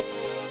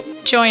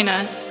Join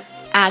us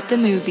at the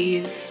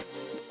movies.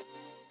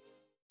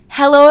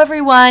 Hello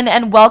everyone,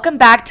 and welcome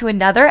back to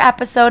another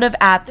episode of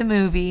At the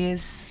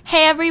Movies.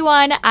 Hey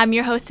everyone, I'm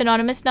your host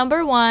Anonymous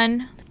number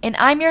 1. And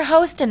I'm your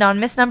host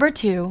Anonymous number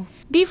 2.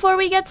 Before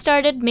we get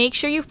started, make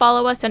sure you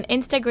follow us on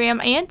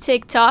Instagram and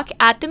TikTok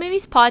at The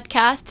Movies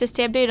Podcast to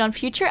stay updated on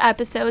future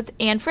episodes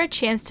and for a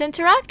chance to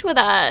interact with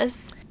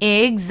us.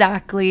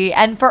 Exactly.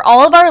 And for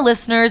all of our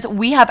listeners,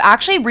 we have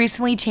actually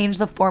recently changed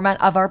the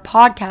format of our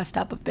podcast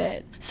up a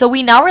bit. So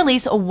we now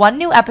release one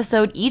new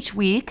episode each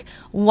week.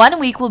 1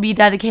 week will be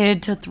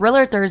dedicated to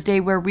Thriller Thursday,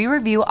 where we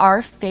review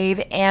our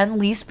fave and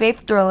least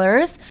fave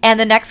thrillers. And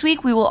the next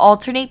week, we will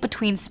alternate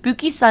between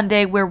Spooky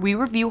Sunday, where we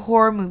review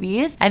horror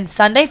movies, and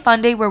Sunday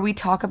Funday, where we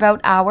talk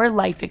about our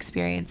life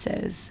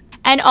experiences.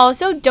 And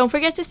also, don't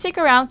forget to stick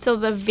around till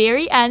the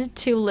very end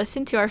to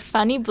listen to our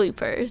funny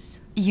bloopers.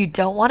 You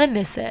don't want to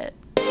miss it.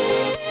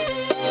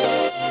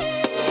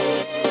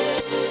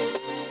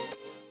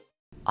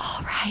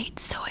 Alright,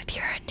 so if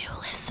you're a new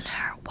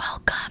listener,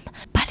 welcome.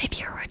 But if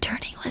you're a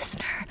returning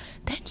listener,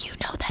 then you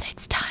know that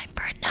it's time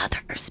for another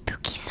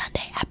Spooky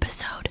Sunday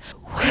episode.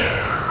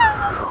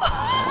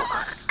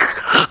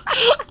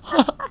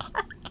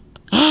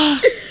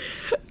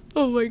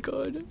 Oh my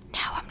god.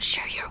 Now I'm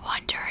sure you're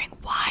wondering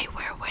why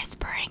we're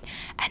whispering,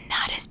 and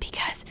that is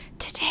because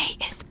today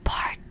is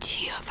part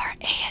 2 of our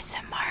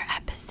ASMR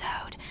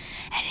episode.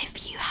 And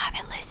if you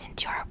haven't listened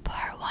to our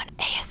part 1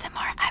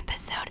 ASMR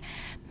episode,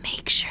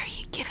 make sure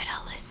you give it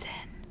a listen.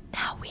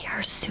 Now we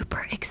are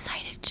super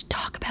excited to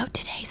talk about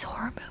today's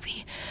horror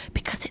movie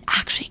because it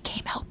actually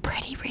came out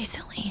pretty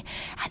recently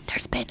and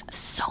there's been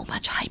so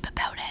much hype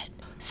about it.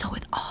 So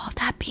with all of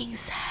that being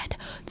said,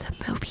 the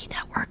movie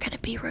that we're going to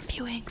be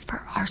reviewing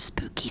for our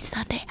Spooky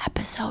Sunday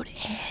episode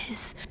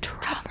is,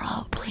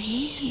 drumroll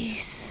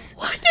please.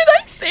 Why did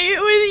I say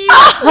it with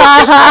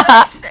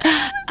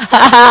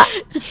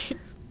you?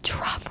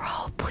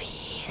 Drumroll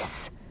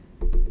please.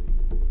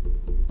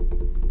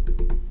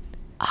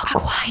 A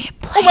Quiet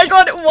Place. Oh my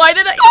god, why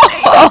did I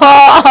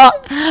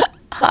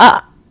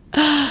say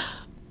it?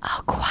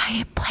 A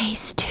Quiet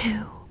Place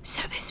 2.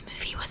 So this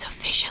movie was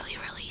officially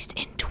released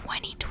in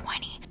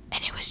 2020,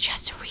 and it was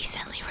just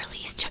recently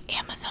released to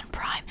Amazon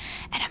Prime,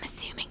 and I'm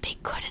assuming they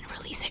couldn't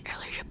release it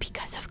earlier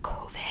because of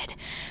COVID.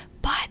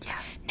 But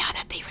now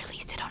that they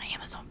released it on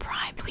Amazon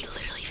Prime, we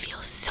literally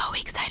feel so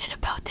excited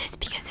about this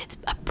because it's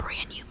a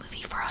brand new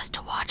movie for us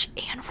to watch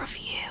and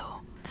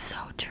review. So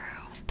true.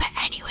 But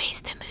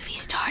anyways, the movie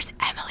stars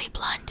Emily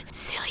Blunt,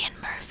 Cillian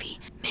Murphy,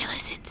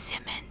 Millicent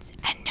Simmons,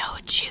 and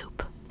Noah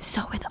Jupe.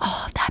 So with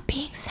all of that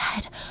being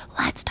said,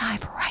 let's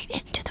dive right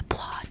into the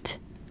plot.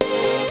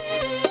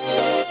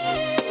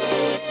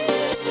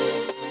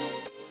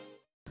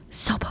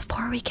 So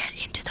before we get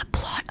into the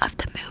plot of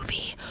the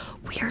movie,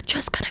 we are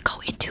just gonna go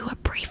into a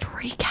brief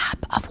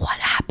recap of what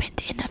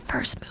happened in the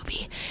first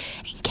movie,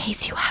 in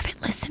case you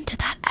haven't listened to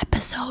that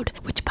episode,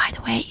 which by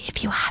the way,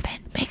 if you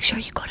haven't, make sure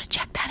you go to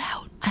check that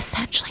out.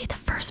 Essentially, the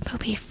first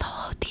movie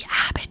followed the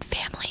Abbott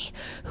family,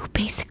 who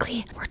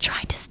basically were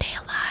trying to stay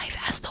alive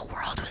as the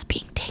world was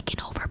being taken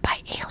over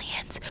by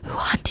aliens who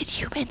hunted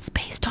humans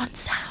based on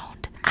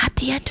sound. At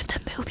the end of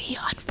the movie,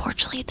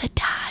 unfortunately, the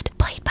dad,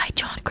 played by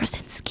John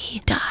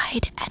Krasinski,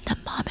 died, and the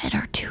mom and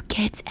her 2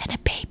 kids and a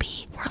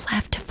baby were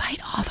left to fight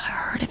off a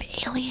herd of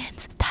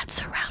aliens that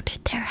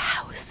surrounded their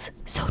house.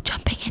 So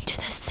jumping into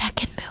the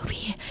second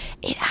movie,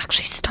 it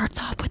actually starts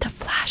off with a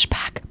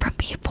flashback from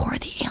before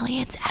the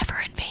aliens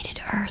ever invaded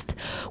Earth,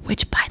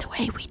 which by the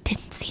way, we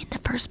didn't see in the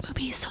first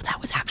movie, so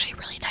that was actually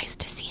really nice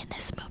to see in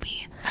this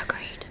movie.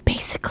 Agreed.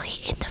 Basically,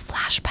 in the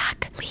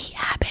flashback, Lee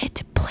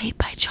Abbott, played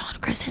by John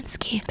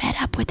Krasinski,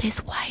 met up with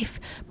his wife,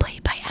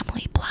 played by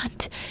Emily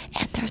Blunt,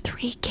 and their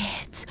 3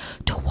 kids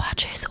to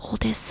watch his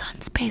oldest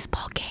son's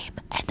baseball game,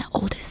 and the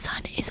oldest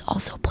son is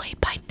also played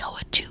by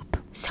Noah Jupe.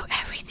 So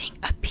everything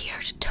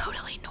appeared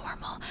totally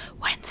normal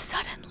when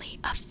suddenly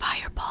a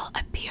fireball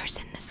appears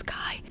in the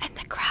sky and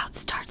the crowd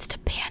starts to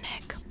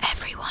panic.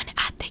 Everyone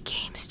at the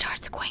game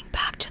starts going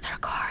back to their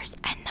cars,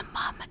 and the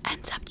mom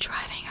ends up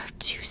driving her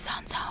 2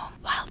 sons home,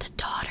 while the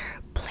daughter,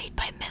 played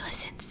by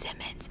Millicent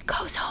Simmons,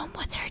 goes home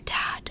with her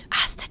dad.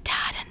 As the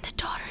dad and the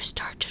daughter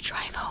start to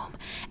drive home,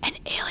 an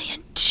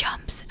alien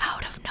jumps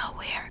out of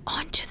nowhere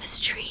onto the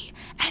street,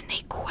 and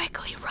they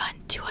quickly run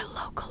to a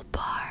local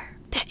bar.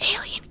 The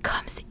alien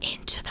comes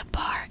into the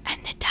bar,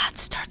 and the dad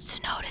starts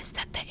to notice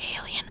that the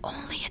alien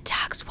only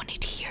attacks when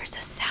it hears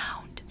a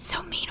sound.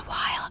 So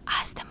meanwhile,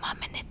 as the mom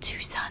and the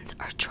 2 sons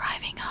are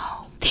driving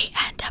home, they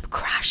end up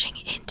crashing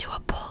into a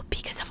pole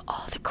because of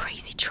all the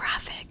crazy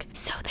traffic.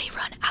 So they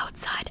run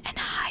outside and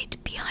hide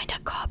behind a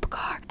cop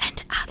car,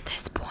 and at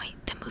this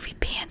point, the movie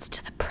pans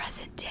to the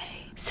present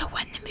day. So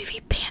when the movie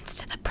pans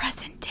to the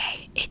present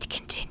day, it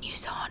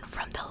continues on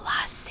from the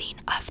last scene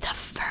of the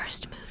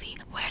first movie,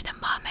 where the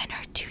mom and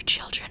her 2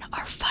 children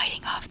are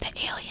fighting off the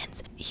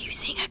aliens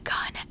using a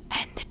gun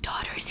and the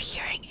daughter's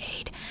hearing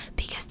aid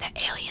because the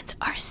aliens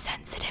are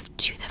sensitive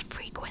to the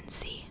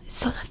frequency.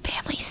 So the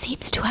family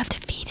seems to have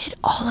defeated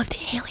all of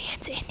the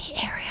aliens in the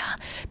area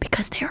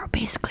because they are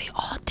basically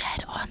all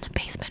dead on the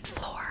basement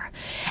floor,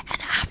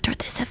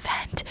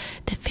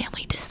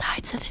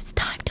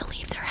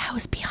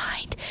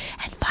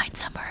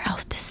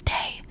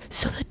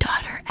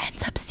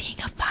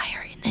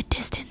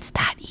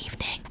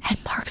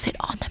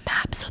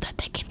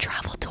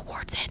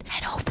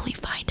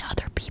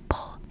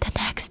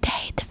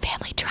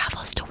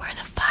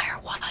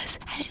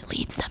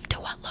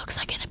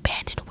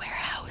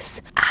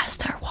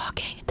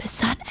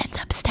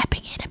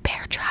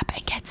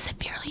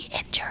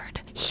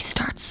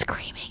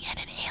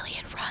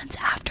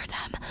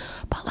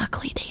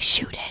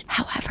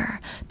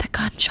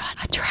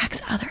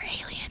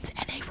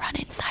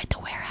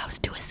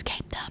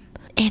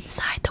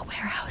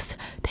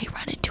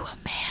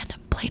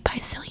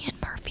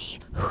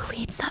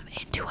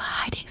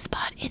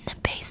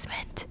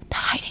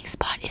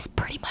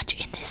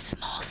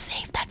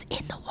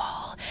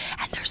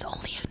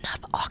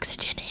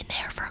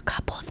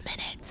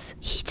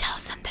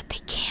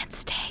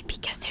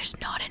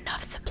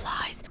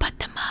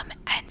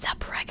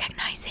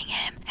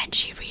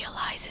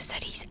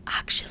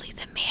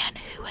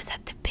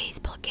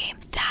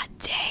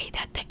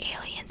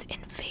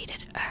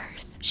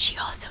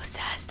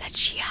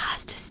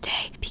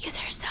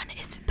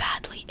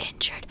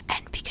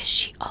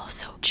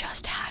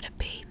 just had a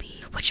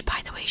baby. Which,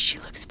 by the way, she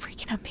looks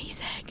freaking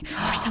amazing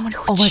for someone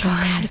who Oh my just God.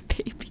 had a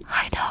baby.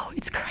 I know,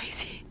 it's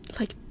crazy.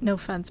 Like, no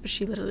offense, but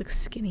she literally looks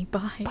skinny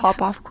behind.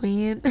 Pop off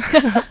queen.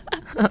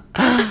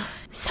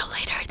 So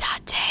later that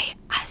day,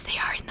 as they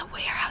are in the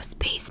warehouse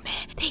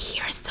basement, they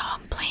hear a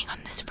song playing on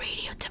this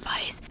radio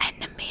device, and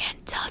the man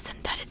tells them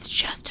that it's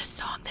just a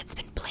song that's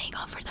been playing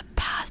over the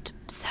past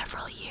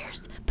several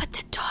years. But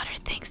the daughter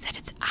thinks that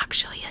it's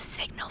actually a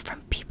signal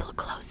from people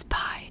close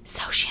by,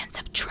 so she ends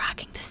up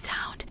tracking the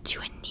sound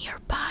to a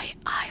nearby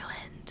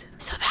island.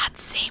 So that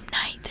same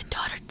night, the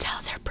daughter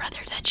tells her brother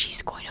that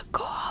she's going to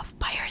go off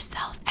by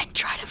herself and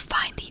try to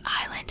find the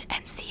island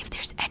and see if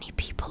there's any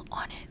people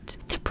on it.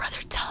 The brother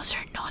tells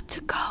her not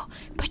to go,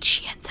 but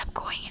she ends up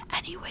going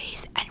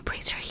anyways and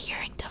brings her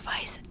hearing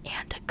device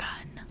and a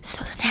gun.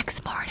 So the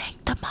next morning,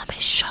 the mom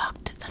is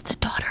shocked that the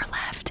daughter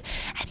left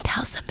and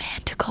tells the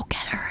man to go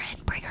get her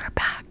and bring her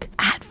back.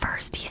 At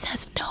first, he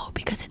says no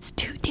because it's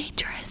too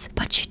dangerous,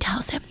 but she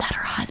tells him that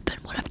her husband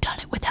would have done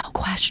it without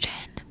question.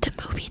 The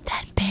movie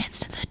then pans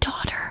to the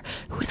daughter,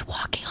 who is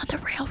walking on the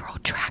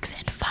railroad tracks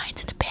and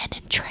finds an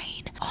abandoned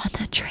train. On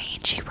the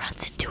train, she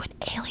runs into an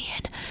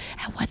alien,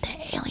 and when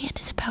the alien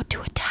is about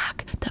to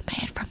attack, the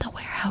man from the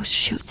warehouse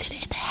shoots it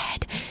in the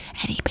head,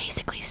 and he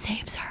basically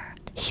saves her.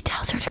 He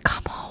tells her to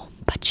come home,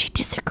 but she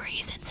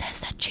disagrees and says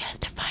that she has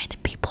to find the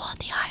people on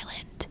the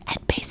island.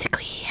 And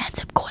basically, he ends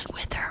up going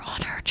with her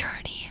on her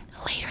journey.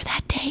 Later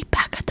that day,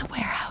 back at the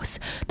warehouse,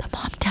 the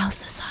mom tells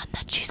the son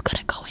that she's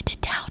gonna go into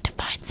town to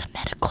find some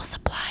medical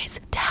supplies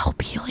to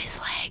help heal his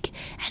leg,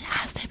 and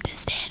asks him to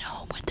stay at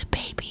home with the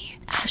baby.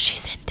 As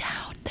she's in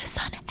town, the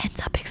son ends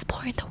up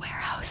exploring the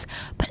warehouse,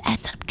 but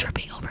ends up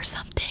tripping over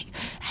something,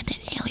 and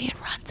an alien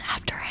runs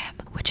after him,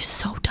 which is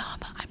so dumb.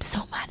 I'm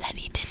so mad that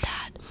he did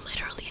that.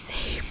 Literally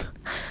same.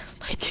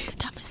 It's the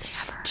dumbest thing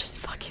ever. Just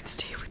fucking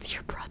stay with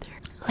your brother.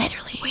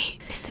 Literally. Wait,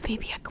 is the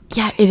baby a boy?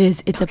 Yeah, it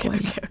is. It's Okay, a boy.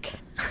 okay.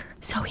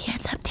 So he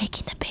ends up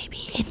taking the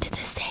baby into the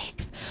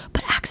safe,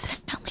 but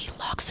accidentally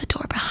locks the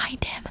door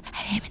behind him, and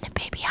him and the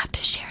baby have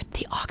to share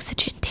the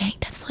oxygen tank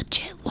that's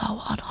legit low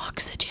on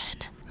oxygen.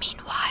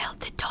 Meanwhile,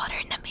 the daughter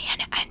and the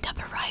man end up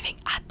arriving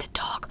at the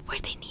dock where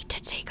they need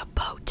to take a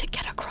boat to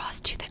get across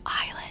to the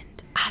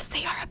island. As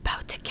they are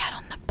about to get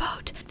on the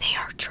boat, they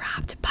are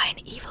trapped by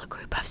an evil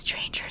group of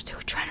strangers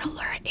who try to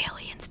lure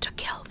aliens to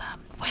kill them.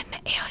 When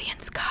the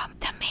aliens come,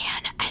 the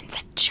man ends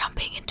up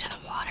jumping into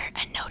the water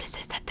and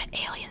notices that the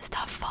aliens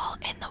that fall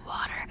in the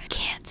water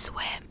can't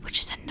swim, which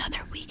is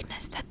another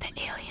weakness that the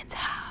aliens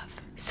have.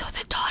 So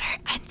the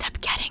daughter ends up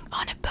getting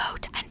on a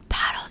boat and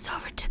paddles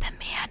over to the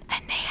man,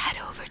 and they head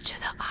over to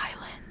the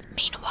island.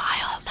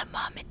 Meanwhile, the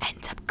mom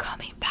ends up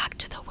coming back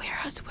to the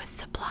warehouse with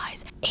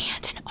supplies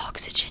and an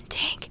oxygen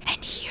tank,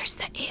 and hears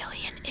the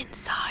alien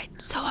inside.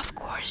 So of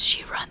course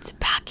she runs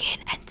back in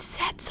and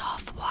sets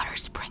off water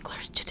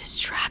sprinklers to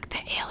distract the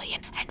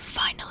alien, and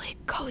finally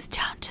goes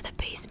down to the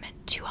basement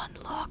to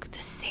unlock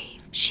the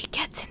safe. She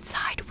gets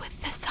inside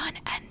with the son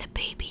and the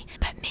baby,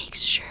 but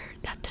makes sure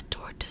that the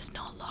door does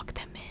not lock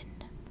them in.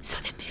 So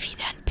the movie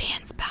then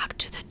pans back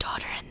to the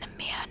daughter and the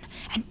man,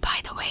 and by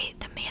the way,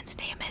 the man's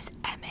name is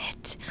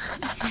Emmett.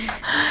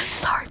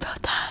 Sorry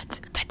about that.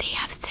 But they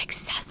have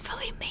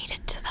successfully made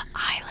it to the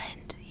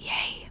island.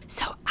 Yay.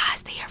 So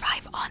as they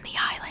arrive on the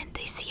island,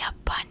 they see a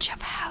bunch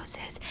of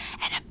houses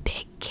and a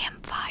big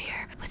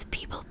campfire with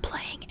people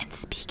playing and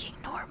speaking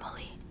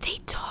normally. They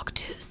talk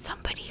to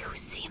somebody who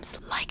seems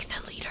like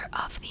the leader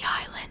of the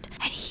island,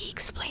 and he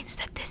explains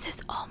that this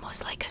is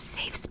almost like a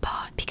safe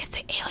spot because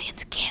the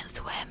aliens can't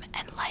swim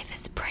and life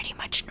is pretty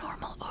much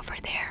normal over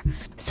there.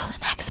 So the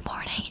next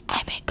morning,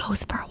 Emmett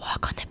goes for a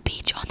walk on the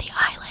beach on the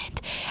island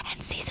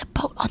and sees a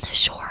boat on the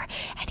shore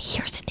and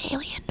hears an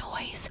alien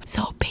noise.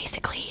 So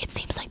basically, it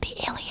seems like the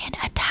alien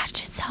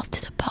attached itself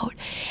to the boat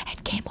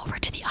and came over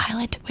to the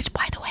island, which,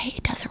 by the way,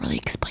 it doesn't really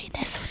explain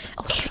this, so it's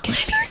a little bit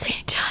confusing.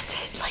 It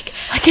doesn't.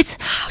 Like it's,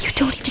 you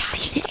don't even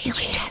see the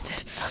alien.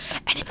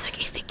 And it's like,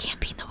 if it can't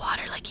be in the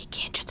water, like, it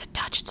can't just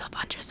attach itself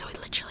under, so it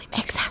literally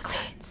makes no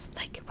sense.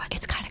 Like, what?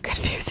 It's kind of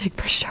confusing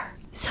for sure.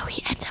 So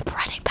he ends up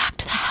running back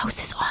to the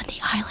houses on the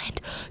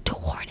island to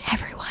warn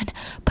everyone,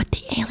 but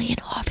the alien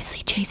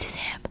obviously chases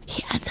him.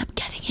 He ends up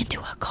getting into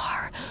a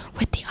car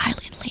with the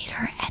island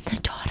leader and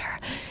the daughter,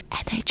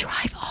 and they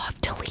drive off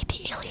to lead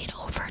the alien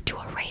over to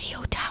a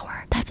radio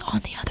tower that's on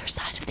the other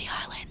side of the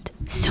island.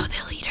 So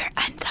the leader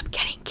ends up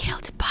getting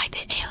killed by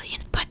the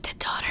alien, but the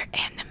daughter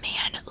and the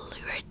man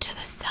lure it to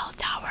the cell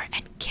tower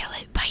and kill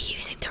it by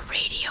using the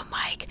radio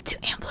mic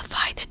to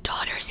amplify the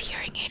daughter's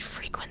hearing aid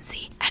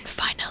frequency, and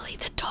finally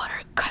the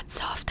daughter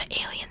cuts off the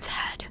alien's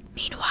head.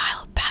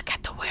 Meanwhile, back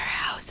at the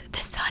warehouse,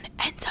 the son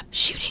ends up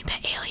shooting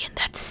the alien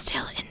that's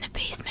still in the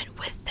basement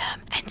with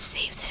them and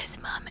saves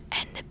his mom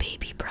and the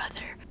baby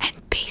brother.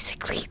 And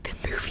basically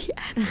the movie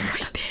ends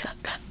right there.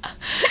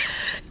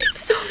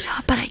 It's so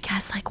dumb. But I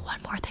guess, like, one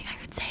more thing I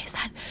could say is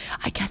that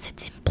I guess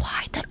it's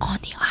implied that on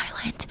the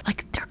island,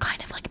 like, they're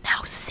kind of like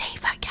now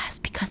safe, I guess,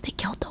 because they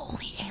killed the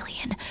only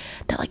alien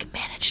that like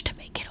managed to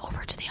make it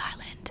over to the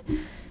island.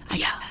 I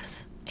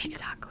guess.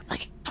 Exactly.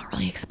 Like, not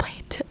really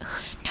explained.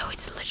 No,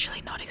 it's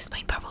literally not explained.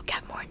 point, but we'll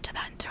get more into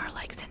that into our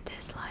likes and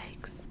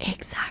dislikes.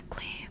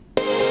 Exactly.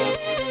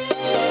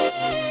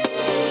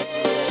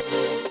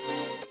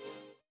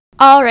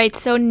 Alright,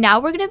 so now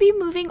we're going to be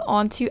moving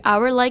on to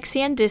our likes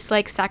and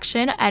dislikes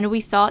section, and we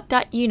thought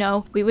that, you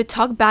know, we would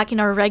talk back in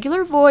our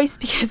regular voice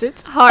because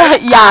it's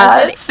hard.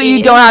 Yeah, so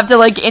you don't have to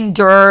like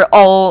endure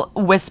all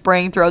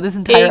whispering throughout this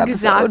entire episode.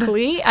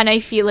 Exactly, and I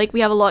feel like we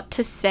have a lot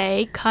to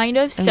say, kind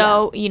of,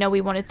 so, you know,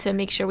 we wanted to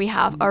make sure we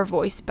have our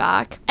voice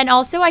back. And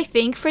also, I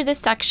think for this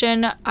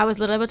section, I was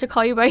literally about to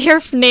call you by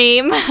your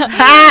name.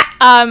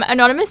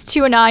 Anonymous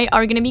 2 and I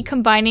are going to be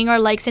combining our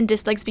likes and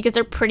dislikes because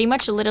they're pretty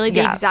much literally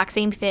the exact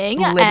same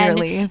thing. Literally.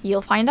 And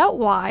you'll find out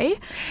why.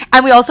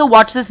 And we also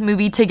watched this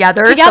movie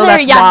together so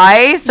that's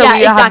why. So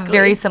we have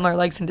very similar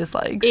likes and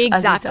dislikes.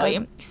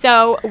 Exactly.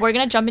 So we're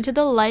going to jump into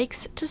the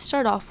likes to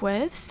start off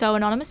with. So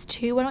Anonymous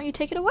 2, why don't you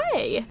take it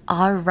away?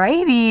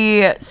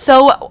 Alrighty.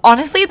 So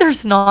honestly,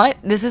 there's not,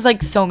 this is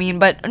like so mean,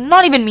 but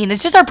not even mean.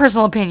 It's just our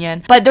personal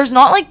opinion. But there's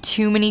not like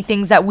too many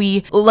things that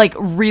we like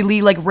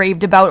really like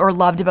raved about or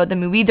loved about the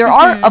movie. There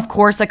are, of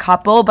course, a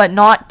couple, but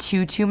not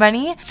too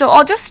many. So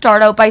I'll just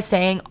start out by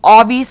saying,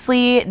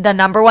 obviously, the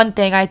number one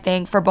thing I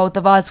think for both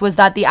of us was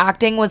that the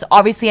acting was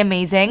obviously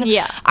amazing.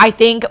 Yeah. I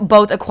think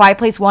both A Quiet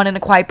Place 1 and A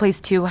Quiet Place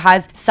 2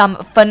 has some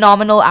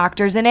phenomenal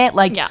actors in it.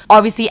 Like,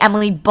 obviously,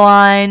 Emily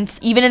Blunt.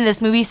 Even in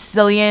this movie,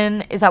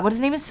 Cillian, is that what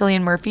his name is?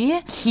 Cillian Murphy?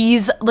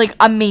 He's, like,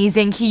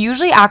 amazing. He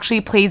usually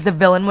actually plays the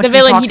villain, which we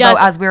talked about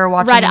as we were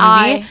watching the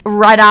movie.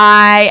 Red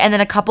Eye, and then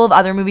a couple of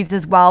other movies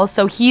as well.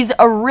 So he's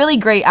a really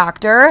great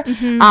actor.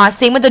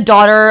 Same with the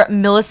daughter,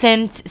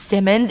 Millicent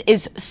Simmons,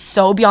 is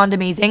so beyond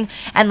amazing.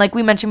 And like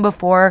we mentioned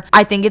before,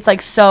 I think it's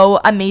like so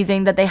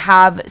amazing that they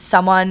have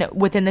someone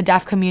within the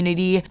deaf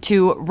community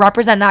to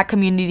represent that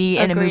community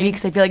in a movie,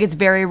 because I feel like it's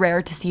very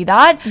rare to see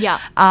that.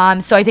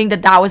 So I think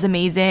that was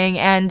amazing,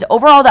 and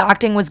overall the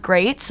acting was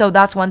great. So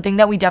that's one thing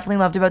that we definitely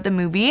loved about the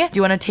movie. Do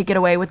you want to take it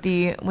away with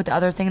the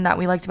other thing that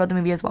we liked about the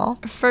movie as well?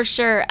 For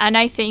sure. And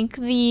I think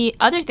the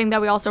other thing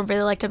that we also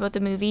really liked about the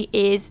movie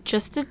is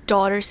just the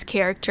daughter's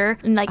character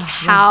and like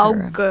how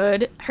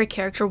good her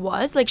character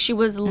was. Like, she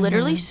was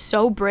literally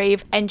so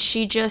brave, and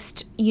she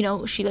just, you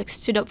know, she like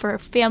stood up for her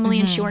family,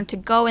 and she wanted to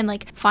go and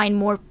like find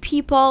more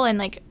people and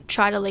like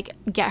try to like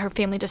get her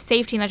family to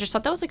safety. And I just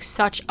thought that was like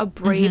such a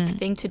brave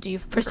thing to do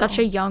for such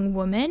a young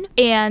woman.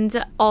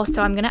 And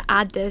also, I'm gonna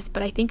add this,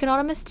 but I think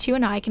Anonymous 2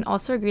 and I can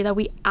also agree that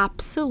we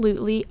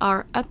absolutely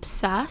are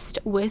obsessed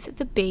with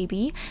the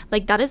baby.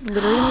 Like, that is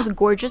literally the most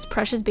gorgeous,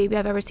 precious baby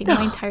I've ever seen in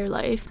my entire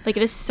life. Like,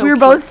 it is so we were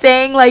both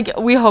saying like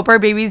we hope our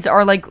babies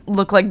are like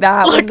look like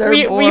that when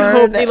they're born. We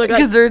hope they look like,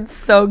 because they're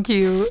so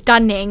cute,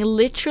 stunning,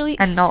 literally,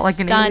 and not like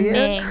stunning. An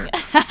alien.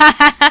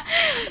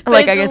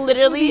 Like, I guess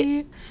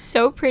literally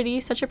so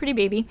pretty, such a pretty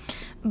baby.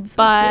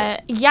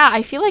 But yeah,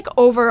 I feel like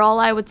overall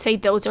I would say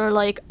those are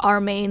like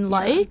our main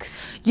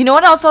likes. You know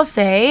what else I'll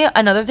say?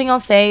 Another thing I'll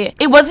say,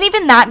 it wasn't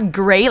even that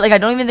great. Like, I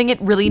don't even think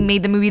it really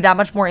made the movie that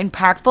much more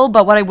impactful.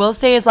 But what I will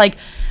say is, like,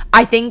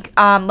 I think,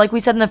 like we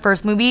said in the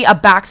first movie, a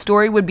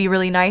backstory would be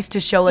really nice to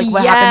show like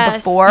what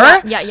happened before.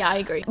 Yeah, I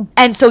agree.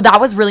 And so that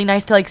was really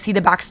nice to like see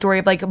the backstory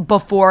of like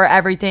before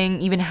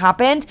everything even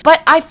happened.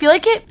 But I feel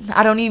like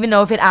I don't even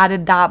know if it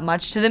added that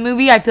much to the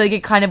movie. I feel like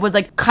it kind of was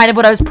like kind of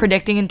what I was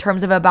predicting in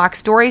terms of a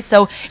backstory.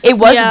 So it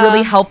was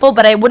really helpful,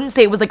 but I wouldn't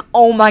say it was like,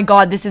 oh my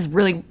God, this is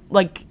really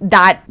like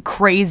that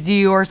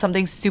crazy or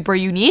something super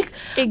unique.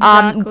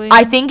 Exactly.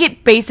 I think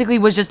it basically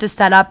was just to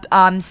set up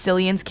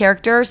Cillian's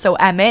character, so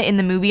Emmett in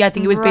the movie. I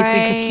think it was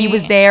basically because he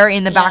was there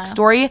in the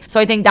backstory. So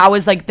I think that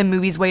was like the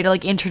movie's way to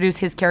like introduce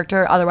his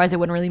character. Otherwise it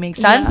wouldn't really make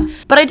sense.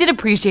 But I did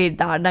appreciate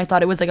that, and I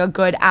thought it was like a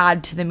good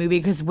add to the movie,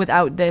 because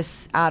without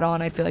this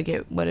add-on I feel like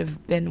it would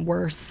have been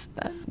worse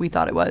than we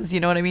thought it was. You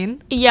know what I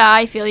mean? Yeah,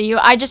 I feel you.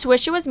 I just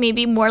wish it was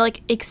maybe more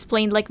like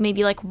explained, like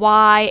maybe like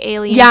why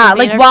aliens. Yeah,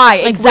 like why,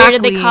 like exactly. where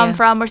did they come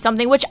from or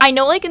something, which I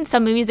know like in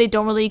some movies they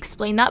don't really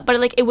explain that, but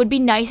like it would be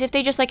nice if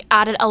they just like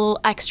added a little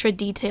extra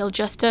detail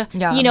just to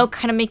you know,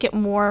 kind of make it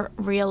more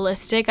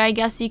realistic, I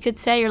guess you could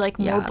say, or like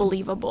more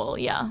believable.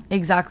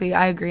 Exactly,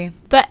 I agree.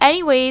 But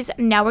anyways,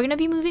 now we're gonna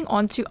be moving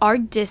on to our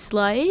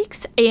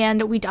dislikes,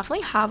 and we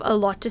definitely have a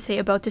lot to say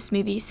about this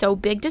movie. So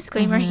big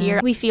disclaimer here,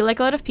 we feel like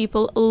a lot of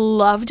people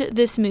loved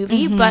this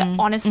movie, but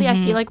honestly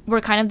I feel like we're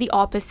kind of the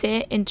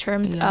opposite in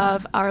terms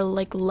of our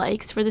like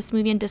likes for this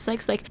movie and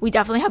dislikes. Like, we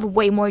definitely have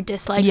way more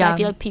dislikes. I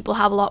feel like people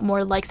have a lot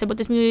more likes about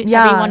this movie.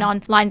 Everyone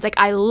online's like,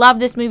 I love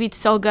this movie, it's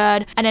so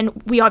good. And then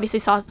we obviously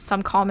saw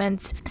some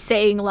comments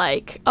saying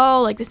like,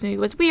 oh, like this movie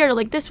was weird, or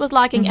like this was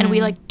lacking, and we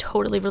like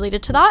totally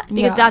related to that,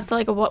 because that's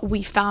like what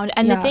we found.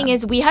 And the thing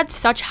is, we had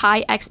such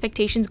high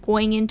expectations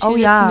going into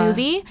this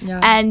movie,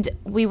 and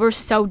we were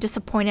so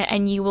disappointed,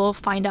 and you will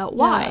find out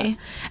why.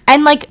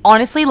 And like,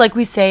 honestly, like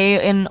we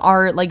say in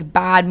our like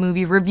bad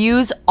movie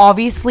reviews,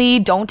 obviously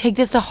don't take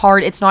this to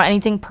heart. It's not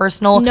anything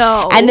personal.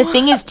 No. And the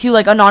thing is too,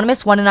 like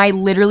Anonymous 1 and I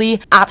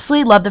literally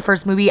absolutely love the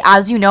first movie.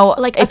 As you know,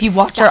 like, if you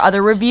watched our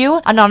other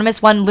review,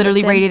 Anonymous One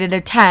literally rated it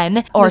a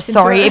 10. Or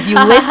if you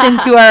listen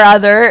to our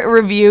other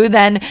review,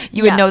 then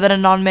you would know that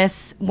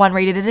Anonymous One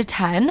rated it a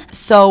 10.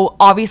 So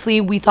obviously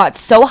we thought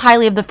so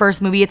highly of the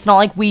first movie. It's not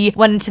like we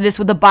went into this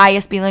with a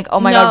bias being like, oh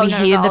my god, we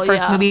hated the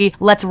first movie,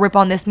 let's rip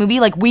on this movie.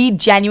 Like, we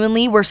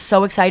genuinely were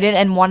so excited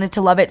and wanted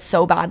to love it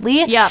so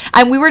badly. Yeah.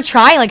 And we were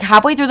trying, like,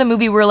 halfway through the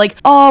movie, we were like,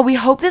 oh, we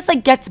hope this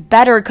like gets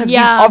better, because we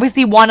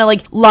obviously want to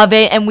like love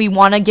it and we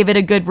want to give it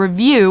a good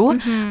review.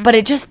 But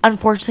it just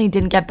unfortunately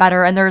didn't get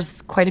better, and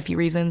there's quite a few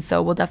reasons,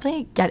 so we'll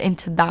definitely get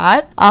into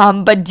that.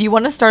 But do you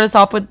want to start us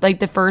off with like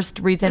the first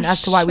reason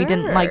as to why we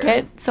didn't like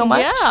it so much?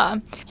 Yeah.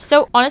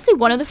 So honestly,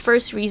 one of the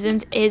first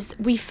reasons is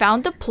we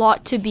found the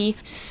plot to be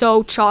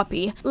so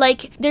choppy.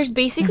 Like, there's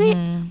basically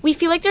we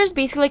feel like there's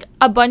basically like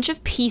a bunch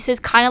of pieces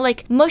kind of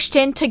like mushed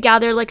in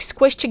together, like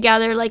squished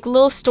together, like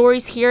little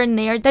stories here and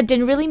there that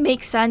didn't really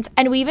make sense.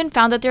 And we even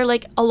found that there are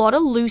like a lot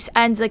of loose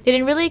ends. Like, they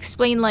didn't really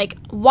explain like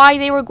why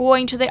they were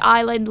going to the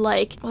island.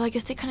 Like, well, I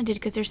guess they kind of did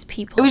because there's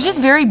people. It was just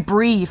very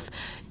brief.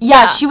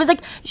 Yeah, she was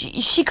like,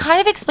 she kind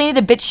of explained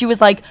it a bit. She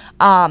was like,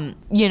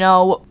 you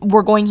know,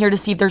 we're going here to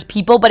see if there's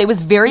people, but it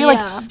was very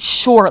like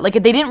short. Like,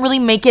 they didn't really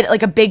make it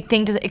like a big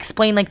thing to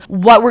explain like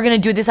what we're gonna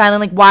do at this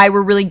island, like why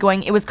we're really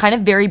going. It was kind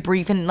of very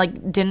brief and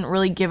like didn't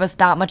really give us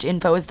that much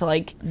info as to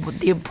like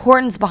the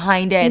importance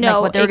behind it and like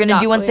what they were gonna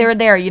do once they were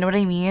there. You know what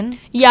I mean?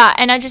 Yeah,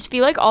 and I just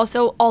feel like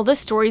also all the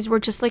stories were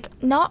just like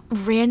not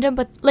random,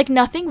 but like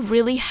nothing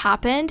really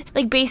happened.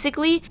 Like,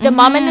 basically the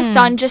mom and the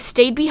son just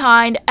stayed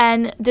behind,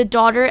 and the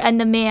daughter and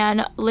the man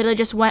literally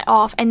just went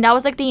off, and that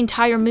was like the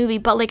entire movie.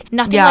 But like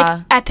nothing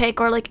like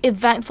epic or like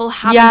eventful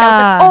happened. I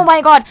was like, oh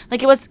my god,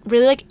 like it was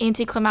really like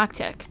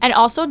anticlimactic. And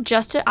also,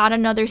 just to add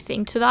another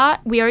thing to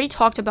that, we already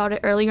talked about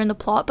it earlier in the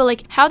plot, but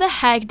like, how the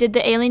heck did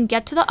the alien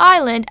get to the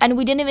island and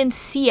we didn't even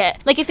see it?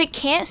 Like, if it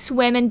can't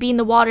swim and be in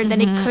the water,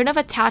 then it couldn't have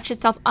attached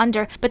itself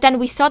under. But then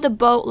we saw the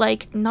boat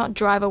like not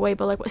drive away,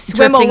 but like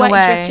drifting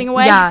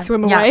away,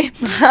 swim away.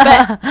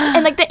 But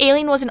and like the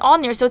alien wasn't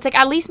on there, so it's like,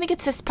 at least make it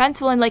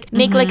suspenseful and like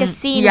make like a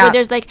scene where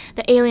there's like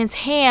the alien's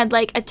hand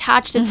like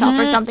attached itself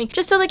or something,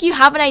 just so like you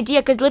have an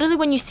idea. Because literally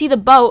when you see the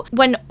boat,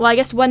 when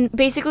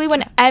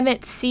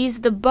Emmett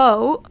sees the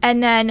boat,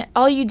 and then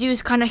all you do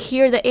is kind of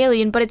hear the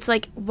alien, but it's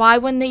like, why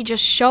wouldn't they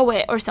just show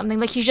it or something?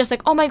 Like, he's just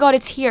like, oh my god,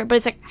 it's here, but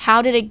it's like,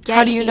 how did it get here?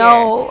 How do you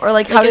know? Or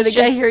like how did it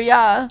get here?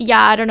 Yeah,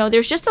 I don't know.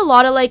 There's just a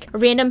lot of like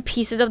random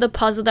pieces of the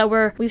puzzle that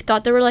we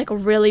thought they were like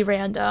really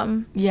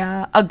random.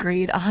 Yeah,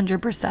 agreed,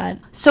 100%.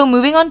 So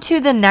moving on to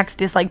the next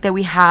dislike that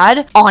we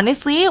had,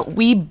 honestly,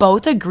 we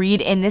both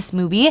agreed in this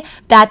movie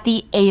that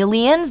the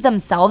aliens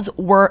themselves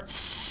were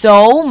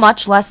so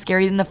much less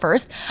scary than the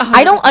first. 100%.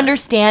 I don't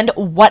understand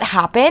what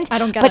happened. I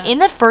don't get but it. In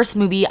the first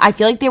movie, I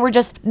feel like they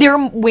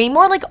were way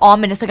more like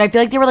ominous. Like, I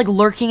feel like they were like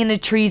lurking in the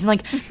trees, and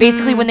like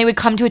basically when they would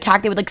come to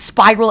attack, they would like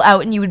spiral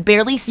out and you would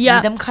barely see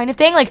them, kind of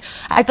thing. Like,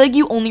 I feel like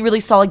you only really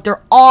saw like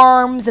their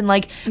arms and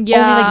like only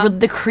like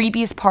the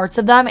creepiest parts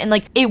of them, and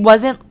like it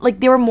wasn't like,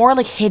 they were more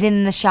like hidden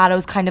in the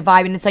shadows kind of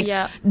vibe. And it's like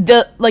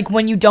the like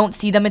when you don't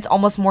see them, it's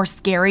almost more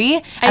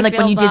scary. And like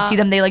when you did see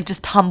them, they like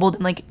just tumbled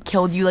and like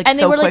killed you like so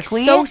quickly. And they were like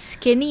so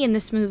skinny in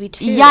this movie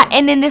too. Yeah,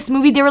 and in this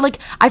movie they were like,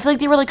 I feel like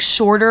they were like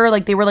shorter,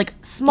 like they were like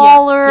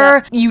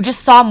smaller. You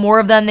just saw more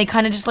of them. They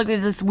kind of just looked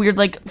like this weird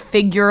like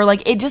figure.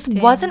 Like, it just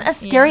wasn't as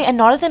scary and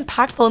not as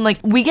impactful. And like,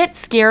 we get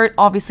scared,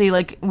 obviously,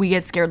 like we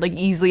get scared like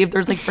easily if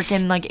there's like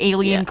freaking like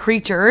alien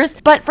creatures,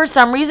 but for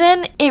some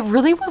reason it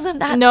really wasn't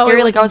that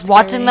scary. Like, I was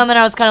watching them and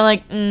I was kind of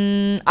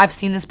like, I've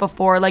seen this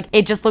before. Like,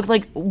 it just looked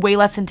like way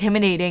less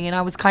intimidating, and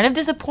I was kind of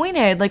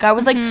disappointed. Like, I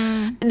was like,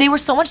 they were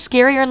so much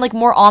scarier and like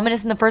more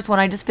ominous in the first one.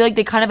 I just feel like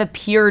they kind of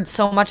appeared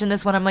so much in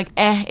this one. I'm like,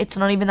 it's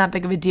not even that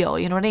big of a deal.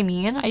 You know what I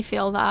mean? I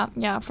feel that.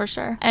 Yeah, for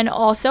sure. And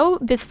also,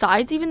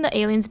 besides even the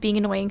aliens being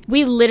annoying,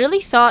 we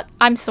literally thought,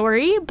 I'm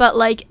sorry, but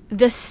like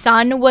the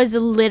son was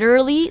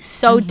literally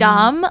so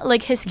dumb.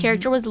 Like, his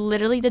character was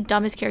literally the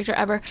dumbest character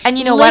ever. And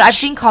you know what? I've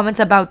seen comments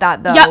about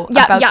that though,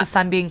 about the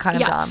son being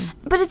kind of dumb.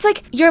 But it's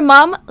like, your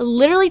mom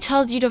literally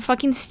tells you to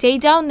fucking stay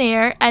down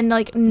there and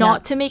like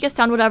not to make a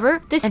sound,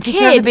 whatever. This and kid take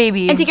care of the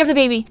baby. And take care of the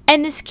baby.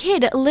 And this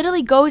kid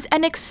literally goes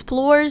and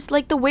explores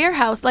like the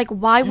warehouse. Like,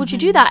 why would you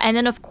do that? And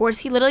then of course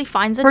he literally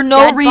finds a for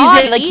no reason.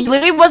 Body. Like, he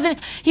literally wasn't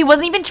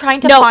even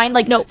trying to find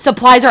like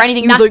supplies or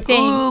anything. Nothing.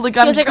 He was like,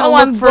 I'm just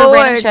gonna look for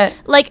random shit.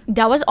 Like,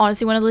 that was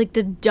honestly one of like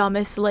the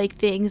dumbest like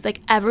things like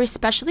ever.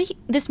 Especially,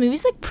 this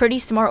movie's like pretty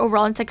smart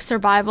overall. It's like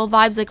survival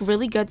vibes, like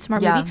really good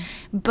smart movie.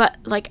 But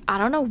like, I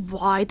don't know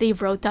why they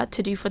wrote that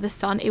to do for the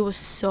son. It was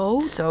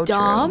so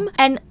dumb. True.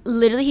 And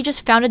literally he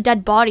just found a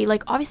dead body.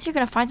 Like, obviously you're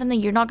gonna find something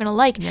you're not gonna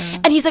like.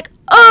 And he's like,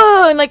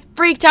 oh, and like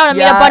freaked out and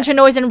made a bunch of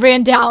noise and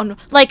ran down.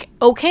 Like,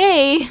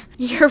 okay,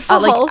 your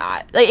fault.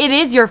 Like, it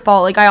is your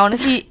fault. Like, I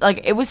honestly,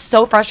 like, it was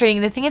so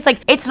frustrating. The thing is, like,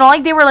 it's not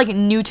like they were like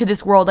new to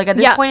this world. Like, at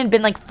this point, it had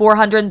been like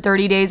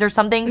 430 days or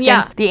something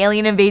since the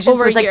alien invasion.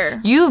 Over so it's a like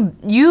year.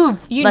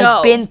 you've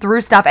like been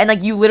through stuff, and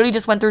like you literally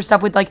just went through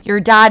stuff with like your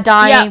dad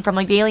dying from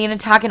like the alien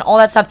attack and all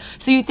that stuff.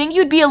 So you think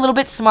you'd be a little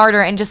bit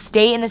smarter and just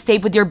stay in the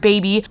safe with your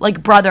baby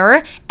like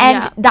brother,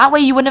 and that way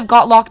you wouldn't have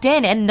got locked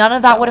in, and none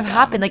of that would have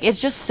happened. Like,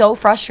 it's just so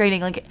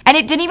frustrating. Like, and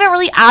it didn't even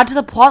really add to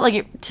the plot. Like,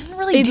 it didn't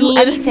really do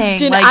anything.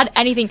 Didn't like, add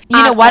anything.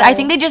 You know what? I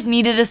think they just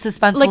needed a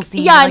suspenseful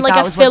scene. Yeah, and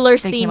like a filler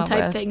scene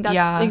type thing.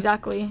 That's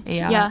exactly.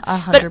 Yeah.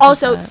 100%. But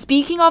also,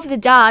 speaking of the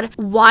dad,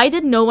 why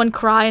did no one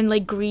cry and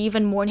like grieve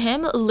and mourn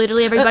him?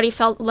 Literally, everybody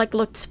felt like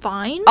looked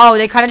fine. Oh,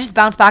 they kind of just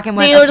bounced back and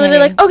went. They were literally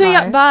like, okay,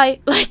 yeah, bye.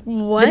 Like,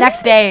 what? The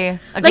next day,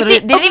 like they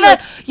didn't even.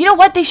 You know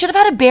what? They should have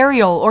had a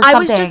burial or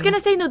something. I was just gonna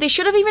say, no, they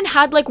should have even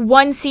had like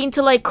one scene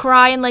to like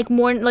cry and like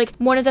mourn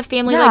as a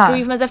family, like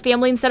grieve as a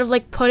family, instead of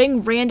like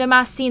putting random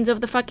ass scenes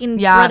of the fucking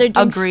brother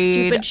doing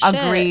stupid shit.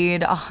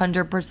 Agreed,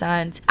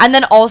 100%. And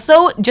then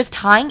also just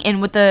tying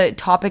in with the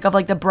topic of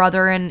like the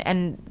brother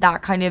and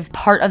that kind of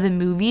part of the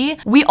movie,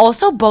 we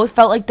also both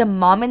felt like the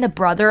mom and the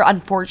brother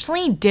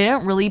unfortunately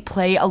didn't really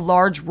play a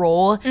large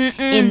role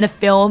in the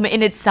film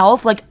in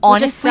itself. Like,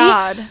 honestly,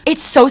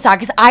 it's so sad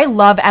because I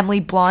love Emily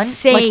Blunt.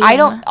 Same. Like, I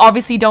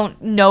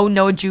don't know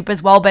Noah Jupe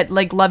as well, but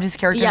like loved his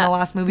character in the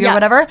last movie or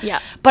whatever. Yeah.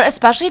 But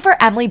especially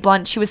for Emily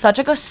Blunt, she was such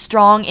like a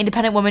strong,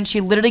 independent woman.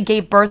 She literally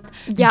gave birth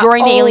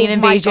during the alien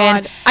invasion.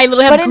 My God. I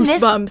literally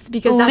have goosebumps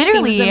because that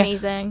scene was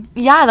amazing.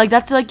 Yeah, like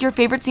that's like your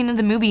favorite scene in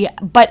the movie.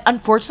 But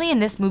unfortunately in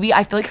this movie,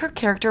 I feel like her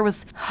character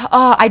was,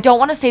 I don't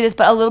want to say this,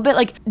 but a little bit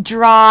like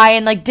dry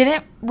and like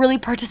didn't really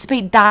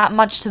participate that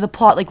much to the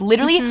plot. Like,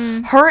 literally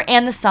her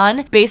and the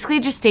son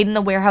basically just stayed in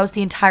the warehouse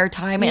the entire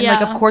time, and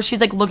like of course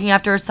she's like looking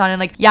after her son, and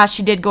like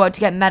she did go out to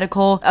get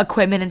medical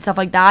equipment and stuff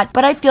like that,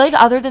 but I feel like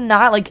other than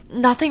that, like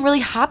nothing really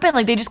happened.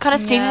 Like, they just kind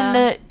of stayed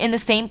in the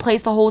same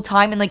place the whole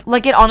time, and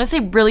like it honestly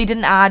really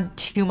didn't add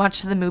too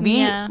much to the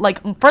movie.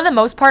 Like, for the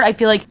most part, I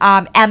feel like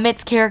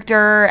Emmett's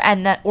character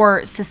and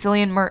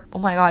oh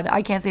my god,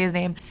 I can't say his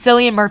name,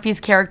 Cillian Murphy's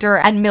character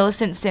and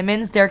Millicent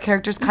Simmons, their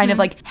characters kind of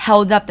like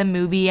held up the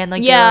movie, and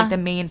like they're like the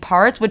main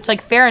parts, which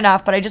like fair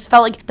enough, but I just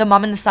felt like the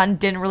mom and the son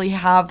didn't really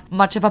have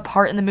much of a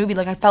part in the movie.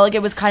 Like, I felt like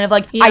it was kind of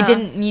like I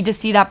didn't need to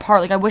see that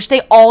part. Like, I wish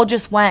they all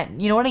just went,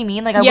 you know what I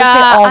mean? Like, I wish they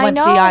all went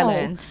to the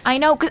island. I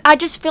know, because I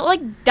just feel like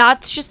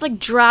that's just like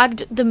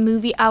dragged the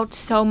movie out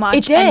so much.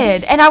 It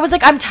did, and I was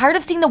like, I'm tired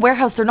of seeing the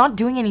warehouse. They're not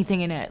doing anything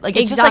in it. Like,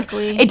 it's just like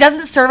it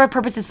doesn't serve a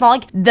purpose. It's not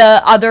like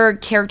the other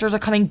characters are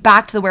coming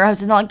back to the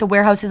warehouse. It's not like the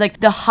warehouse is like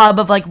the hub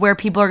of like where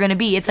people are gonna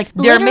be. It's like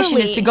their mission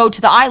is to go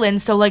to the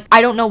island. So like, I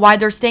don't know why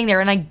they're staying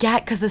there, and I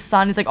get because the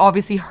son is like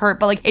obviously hurt,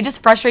 but like it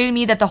just frustrated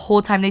me that the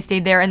whole time they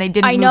stayed there and they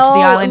didn't move to the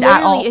island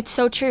at all. It's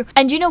so true.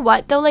 And you know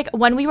what though, like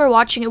when we were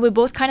watching it, we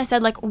both kind of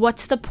said like,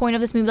 what's the point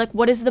of this movie? Like,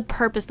 what is the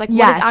purpose? Like,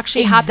 what is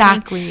actually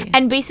happening?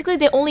 And basically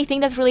the only thing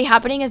that's really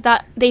happening is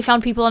that they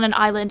found people on an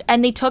island,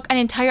 and they took an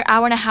entire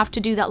hour and a half to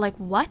do that. Like,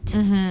 what?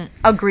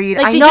 Agreed.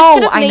 Like,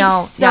 I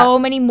know. So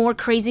many more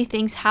crazy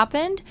things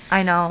happened.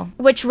 I know.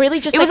 Which really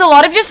just, it was a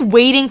lot of just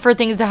waiting for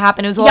things to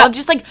happen. It was a lot of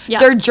just like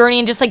their journey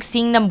and just like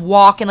seeing them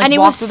walk and like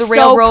walk through the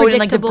railroad and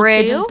like the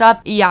bridge and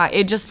stuff. Yeah,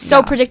 it just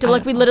so predictable.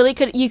 Like, we literally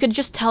you could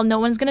just tell no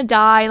one's gonna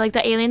die. Like,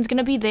 the alien's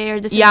gonna be there.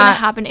 This is gonna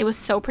happen. It was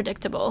so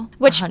predictable.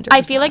 Which 100%.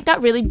 I feel like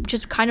that really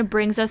just kind of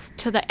brings us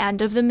to the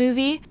end of the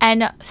movie.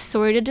 And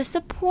sorry to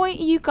disappoint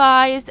you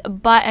guys,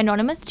 but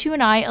Anonymous 2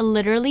 and I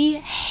literally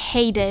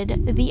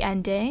hated the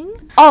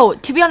ending. Oh,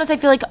 to be honest, I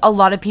feel like a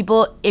lot of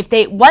people,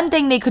 one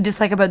thing they could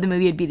dislike about the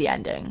movie would be the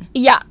ending.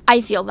 Yeah,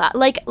 I feel that.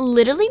 Like,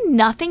 literally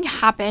nothing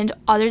happened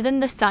other than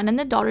the son and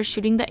the daughter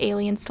shooting the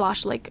alien /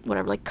 like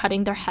whatever, like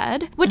cutting their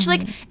head, which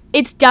like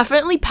it's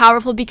definitely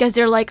powerful because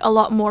they're like a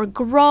lot more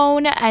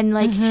grown and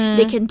like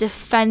they can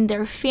defend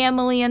their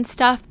family and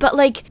stuff, but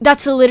like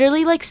that's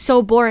literally like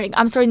so boring.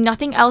 I'm sorry,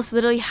 nothing else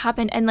literally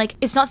happened, and like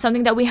it's not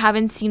something that we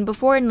haven't seen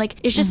before, and like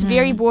it's just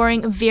very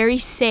boring, very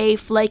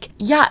safe. Like,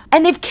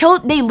 and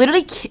they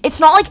literally it's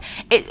not like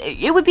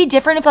it would be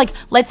different if like,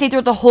 let's say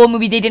throughout the whole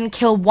movie they didn't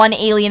kill one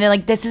alien, and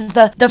like this is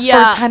the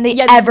first time they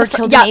ever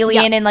killed an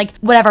alien, and like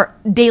whatever.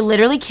 They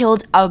literally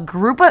killed a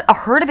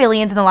herd of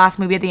aliens in the last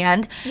movie at the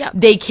end.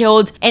 They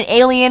killed an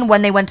alien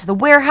when they went to the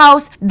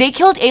warehouse. They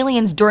killed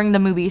aliens during the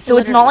movie, so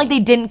it's not like they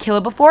didn't kill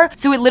it before.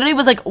 So it literally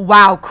was like,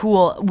 wow,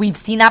 cool, we've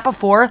seen that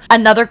before.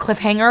 Another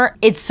cliffhanger.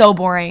 It's so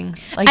boring.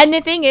 Like, and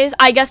the thing is,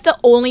 I guess the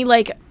only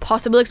like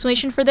possible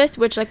explanation for this,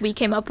 which like we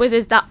came up with,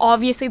 is that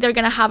obviously they're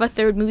gonna have a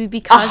third movie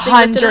because they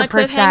left it on a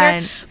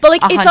cliffhanger. But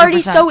like 100%. It's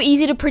already so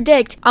easy to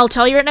predict. I'll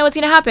tell you right now what's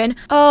gonna happen.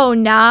 Oh,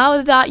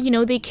 now that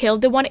they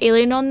killed the one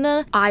alien on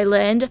the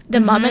island, the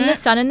mom and the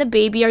son and the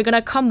baby are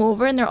gonna come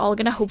over, and they're all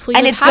gonna hopefully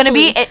and live it's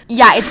happily. Gonna be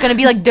it's gonna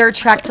be like their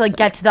trek to like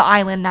get to the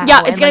island now.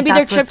 Yeah, it's gonna like, be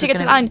their that's trip what to it's get to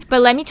the gonna island.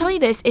 But let me tell you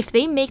this: if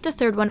they make the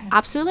third one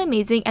absolutely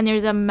amazing, and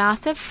there's a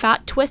massive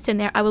fat twist in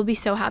there, I will be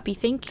so happy.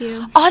 Thank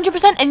you.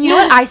 100%. And you know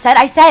what I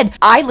said?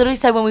 I literally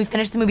said when we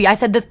finished the movie, I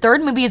said the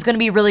third movie is going to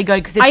be really good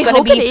because it's going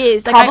to be it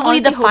is. Like, I probably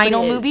the honestly hope it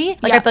final is. movie.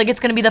 Like, Yeah. I feel like it's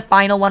going to be the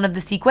final one of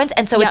the sequence.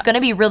 And so Yeah. it's going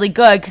to be really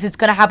good because it's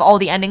going to have all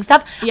the ending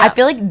stuff. Yeah. I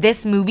feel like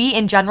this movie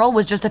in general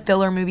was just a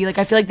filler movie. Like,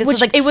 I feel like this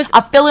was like it was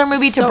a filler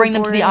movie to so bring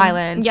them to the boring.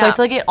 island. So Yeah. I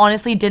feel like it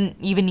honestly didn't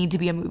even need to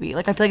be a movie.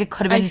 Like, I feel like it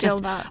could have I been feel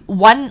just that.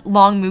 one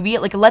long movie.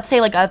 Like, let's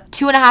say like a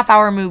 2.5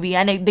 hour movie.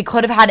 And they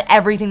could have had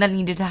everything that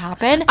needed to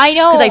happen. I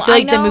know, Because I feel I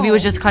like the movie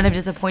was know. just kind of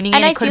disappointing.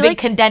 And And I it could have feel been like-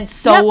 condensed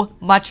so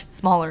much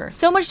smaller.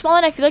 So much smaller,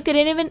 and I feel like they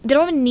don't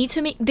even need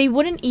to make. They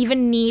wouldn't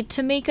even need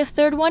to make a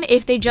third one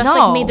if they just like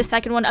No. made the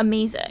second one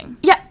amazing.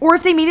 Yeah, or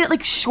if they made it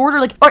like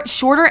shorter, or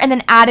shorter and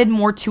then added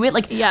more to it.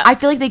 Like, Yeah. I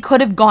feel like they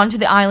could have gone to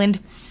the island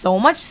so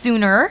much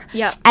sooner.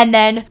 Yeah. And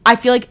then I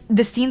feel like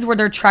the scenes where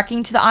they're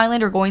trekking to the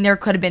island or going there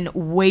could have been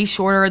way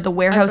shorter. The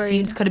warehouse Agreed.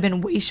 scenes could have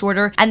been way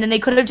shorter. And then they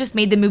could have just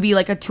made the movie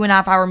like a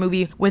 2.5 hour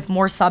movie with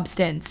more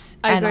substance.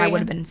 I and I agree.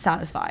 would have been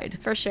satisfied.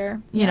 For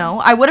sure. You know,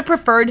 I would have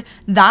preferred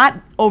that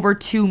over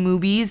 2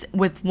 movies,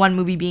 with one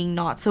movie being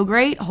not so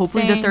great.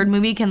 Hopefully the Same. third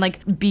movie can like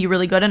be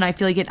really good, and I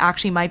feel like it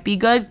actually might be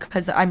good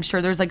because I'm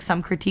sure there's like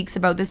some critiques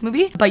about this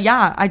movie. But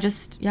yeah, I'm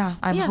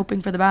Yeah.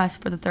 hoping for the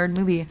best for the third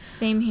movie.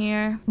 Same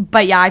here.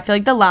 But yeah, I feel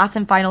like the last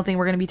and final thing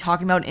we're going to be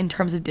talking about in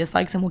terms of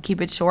dislikes, and we'll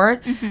keep it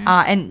short,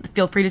 and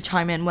feel free to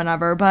chime in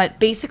whenever. But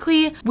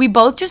basically, we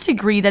both just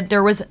agree that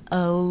there was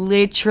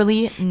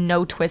literally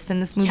no twist in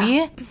this movie.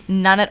 Yeah.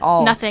 None at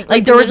all. Nothing.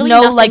 Like there was literally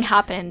no nothing like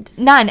happened.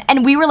 none.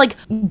 And we were like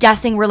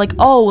guessing, we're like,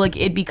 oh, like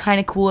it'd be kind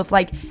of cool if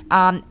like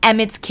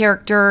Emmett's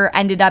character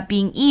ended up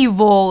being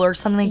evil or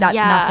something like that.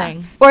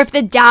 Nothing. Or if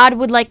the dad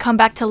would like come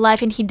back to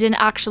life and he didn't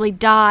actually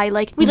die.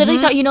 Like we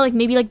literally thought, like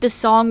maybe like the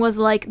song was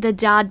like the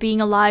dad being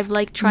alive,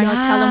 like trying to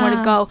like tell him where to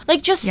Yeah. go.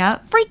 Like just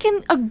Yep.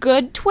 freaking a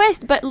good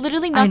twist, but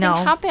literally I nothing know.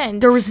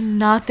 happened. There was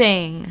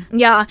nothing.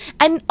 Yeah,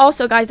 and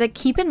also guys, like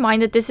keep in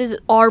mind that this is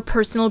our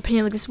personal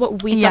opinion. Like this is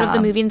what we thought of Yeah.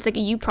 the movie, and it's like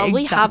you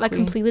probably have a Exactly.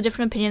 completely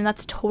different opinion.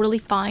 That's totally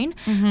fine.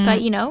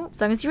 But you know, as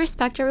long as you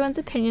respect everyone's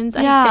opinions,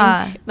 I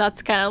Yeah. think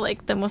that's kind of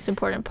like the most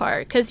important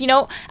part. Because you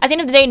know, at the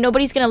end of the day,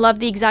 nobody's gonna love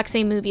the exact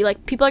same movie.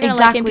 Like people are gonna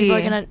like it, and people are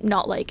Exactly. gonna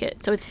not like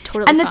it. So it's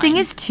totally. And the thing fine.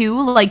 is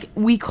too, like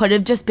we could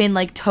have just been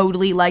like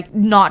totally like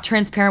not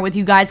transparent with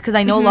you guys, because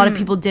I know a lot of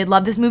people did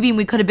love this movie, and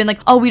we could have been like,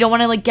 oh, we don't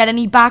want to like get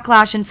any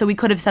backlash, and so we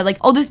could have said like,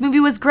 oh, this movie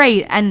was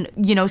great, and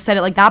you know, said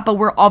it like that. But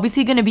we're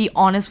obviously going to be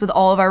honest with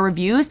all of our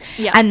reviews,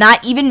 Yeah. and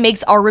that even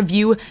makes our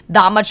review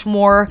that much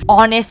more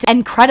honest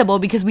and credible,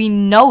 because we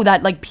know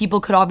that like people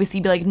could obviously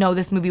be like, no,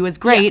 this movie was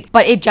great,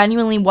 but it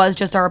genuinely was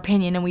just our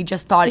opinion, and we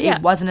just thought Yeah.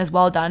 it wasn't as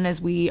well done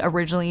as we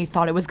originally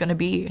thought it was going to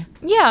be.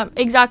 Yeah,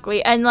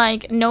 exactly. And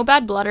like no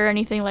bad blood or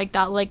anything like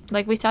that. Like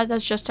we said,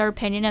 that's just our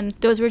opinion, and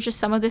those were just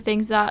some of the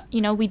things that,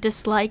 you know, we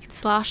disliked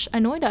 /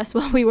 annoyed us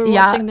while we were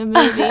watching the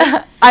movie.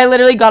 I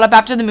literally got up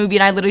after the movie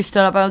and I literally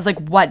stood up. I was like,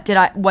 what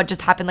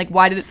just happened? Like,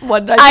 what did I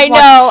just I watch?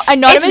 know.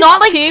 Anonymous It's not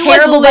like 2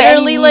 terrible was by any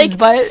literally means, like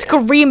but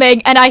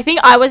screaming, and I think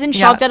I was in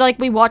shock Yeah. that like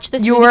we watched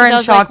this You movie were 'cause in I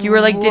was shock. You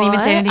were, like, didn't even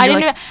say "What?" anything. I You were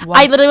didn't like, even- "What?"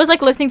 I literally was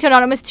like listening to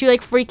Anonymous 2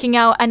 like freaking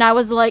out, and I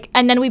was like,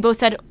 and then we both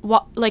said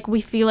what, like we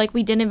feel like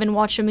we didn't even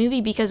watch a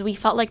movie because we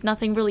felt like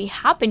nothing really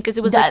happened because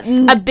it was like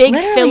a big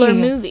filler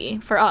literally. movie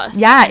for us.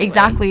 Yeah, anyway.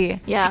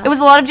 exactly. Yeah. It was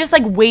a lot of just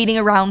like waiting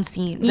around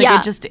scenes. Like, Yeah,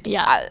 it just,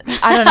 yeah.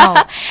 I don't know.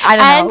 I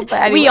don't know. And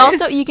But we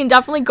anyways. also, you can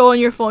definitely go on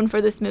your phone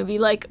for this movie.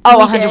 Like, Oh,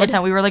 we 100%.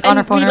 did. We were, like, on And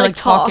our phone we, or, like,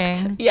 talked.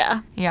 talking. Yeah.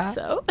 Yeah.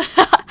 So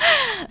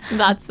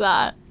that's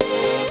that.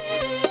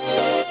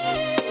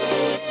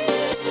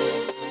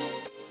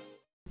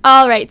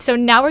 All right, so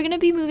now we're going to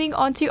be moving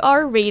on to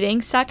our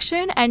rating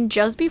section, and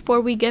just before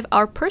we give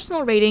our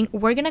personal rating,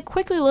 we're going to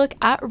quickly look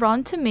at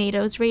Rotten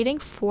Tomatoes rating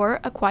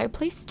for A Quiet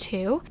Place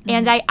 2,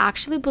 and I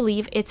actually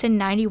believe it's a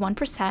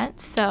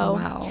 91%, so,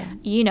 Wow.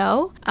 you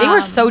know. They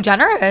were so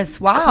generous.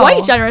 Wow.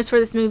 Quite generous for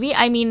this movie.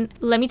 I mean,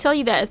 let me tell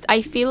you this.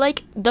 I feel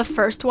like the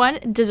first one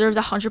deserves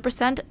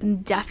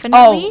 100%,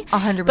 definitely. Oh,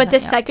 100%. But the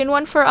yeah. second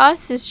one for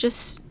us is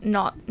just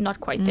not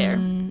quite there.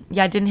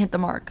 Yeah, it didn't hit the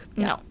mark.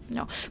 No.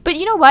 But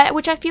you know what?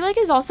 Which I feel like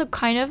is also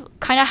kind of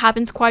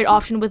happens quite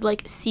often with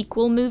like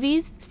sequel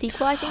movies.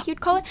 Sequel, I think you'd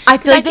call it. I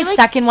 'Cause feel like the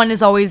second one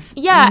is always.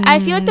 Yeah, I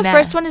feel like the meh.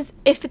 first one is,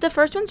 if the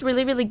first one's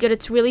really, really good,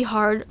 it's really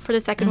hard for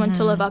the second one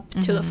to live up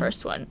to the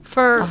first one.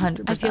 For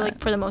 100%. I feel like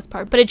for the most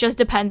part, but it just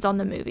depends on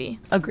the movie.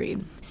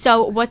 Agreed.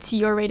 So, what's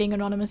your rating,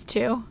 Anonymous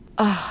 2?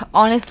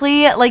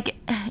 Honestly, like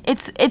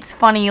it's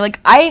funny. Like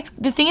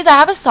the thing is, I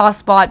have a soft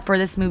spot for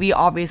this movie,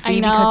 obviously, I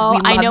know,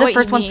 because we I know love what the you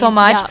first one so mean.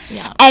 much,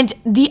 Yeah. and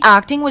the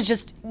acting was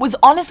just was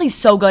honestly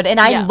so good. And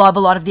I love a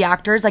lot of the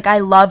actors. Like, I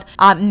love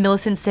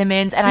Millicent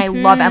Simmons, and I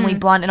love Emily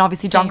Blunt, and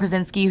obviously John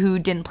Krasinski, who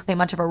didn't play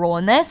much of a role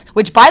in this.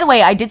 Which, by the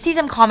way, I did see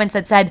some comments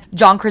that said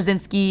John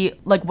Krasinski,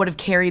 like, would have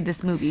carried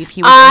this movie if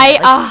he was I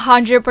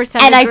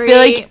 100% and agree. I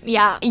feel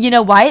like, you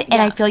know what?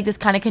 And I feel like this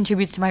kind of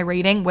contributes to my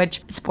rating,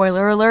 which,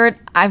 spoiler alert,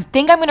 I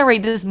think I'm going to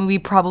rate this movie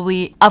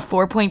probably a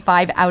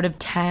 4.5 out of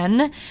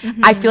 10.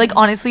 I feel like,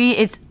 honestly,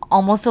 it's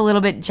almost a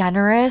little bit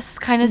generous,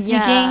 kind of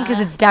speaking, because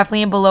it's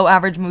definitely a below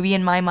average movie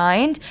in my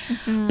mind.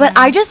 But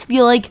I just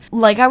feel like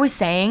I was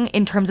saying,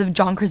 in terms of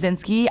John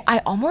Krasinski, I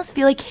almost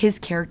feel like his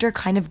character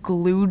kind of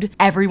glued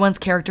everyone's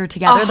character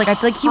together. Like, I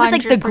feel like he was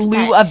like the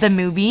glue of the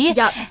movie.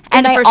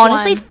 And I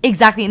honestly,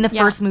 exactly, in the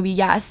first movie,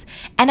 yes.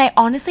 And I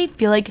honestly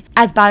feel like,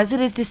 as bad as it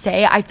is to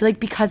say, I feel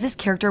like because his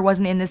character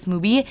wasn't in this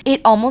movie,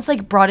 it almost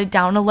like brought it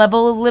down a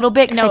level a little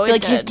bit, because I feel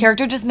like his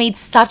character just made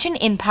such an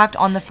impact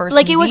on the first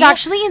movie. Like, it was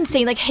actually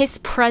insane. Like, his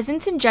presence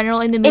in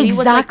general in the movie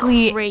was like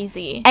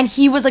crazy, and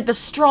he was like the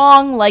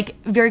strong, like,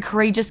 very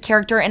courageous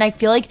character, and I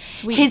feel like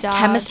his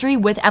chemistry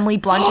with Emily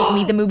Blunt just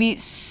made the movie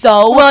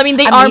so well. I mean,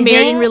 they amazing. are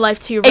married in real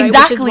life too, right?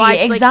 Exactly, which is why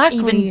it's like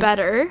even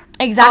better.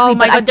 Exactly, oh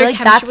my but God, I feel like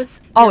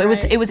that's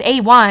it was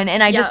A1,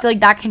 and I just feel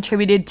like that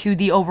contributed to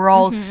the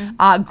overall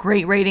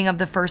great rating of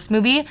the first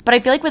movie. But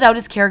I feel like without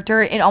his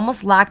character, it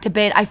almost lacked a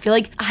bit. I feel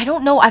like, I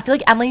don't know, I feel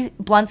like Emily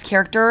Blunt's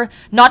character,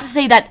 not to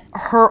say that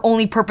her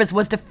only purpose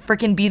was to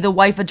freaking be the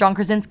wife of John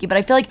Krasinski, but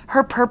I feel like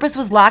her purpose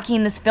was lacking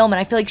in this film, and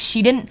I feel like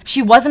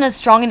she wasn't as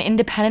strong and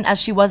independent as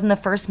she was in the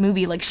first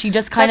movie. Like, she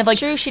just kind of like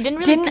true. She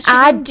didn't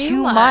add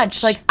too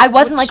much. Like, I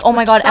wasn't like, oh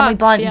my God, Emily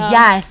Blunt,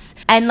 yes.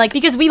 And like,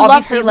 because we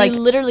love her, like, we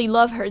literally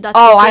love her. That's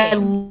I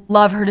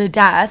love her to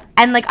death.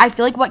 And like, I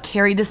feel like what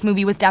carried this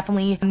movie was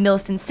definitely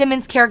Millicent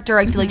Simmons' character.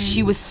 I feel like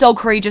she was so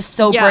courageous,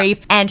 so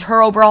brave, and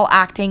her overall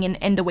acting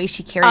and the way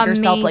she carried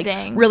herself, like,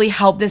 really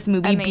helped this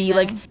movie be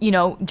like, you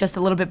know, just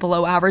a little bit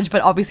below average,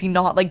 but obviously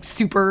not like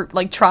super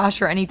like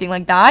trash or anything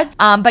like that.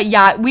 But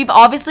yeah, we've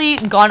obviously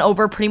gone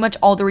over pretty much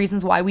all the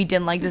reasons why we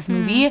didn't like this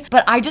movie,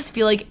 but I just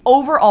feel like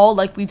overall,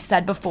 like we've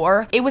said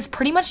before, it was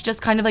pretty much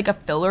just kind of like a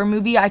filler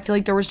movie. I feel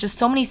like there was just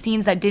so many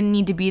scenes that didn't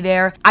need to be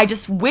there. I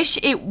just wish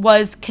it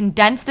was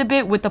condensed a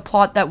bit with the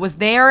plot that was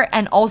there,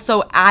 and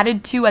also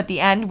added to at the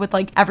end with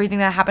like everything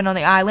that happened on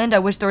the island. I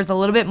wish there was a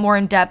little bit more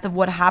in depth of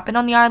what happened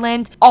on the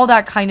island, all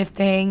that kind of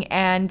thing.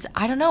 And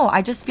I don't know,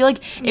 I just feel like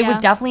it was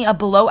definitely a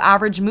below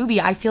average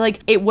movie. I feel like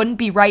it wouldn't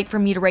be right for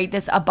me to rate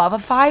this above a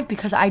 5,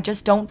 because I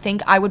just don't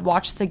think I would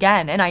watch this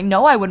again, and I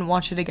know I wouldn't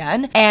watch it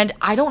again, and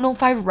I don't know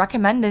if I would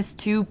recommend this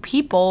to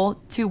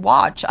people to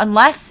watch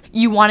unless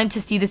you wanted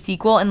to see the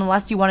sequel, and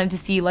unless you wanted to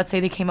see, let's say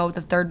they came out with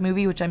a third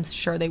movie, which I'm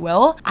sure they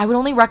will. I would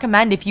only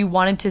recommend if you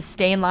wanted to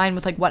stay in line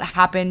with like what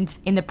happened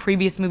in the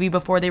previous movie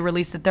before they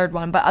released the third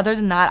one. But other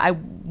than that, I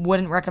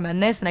wouldn't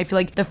recommend this, and I feel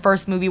like the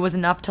first movie was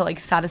enough to like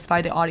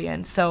satisfy the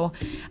audience. So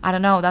I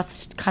don't know,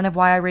 that's kind of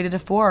why I rated a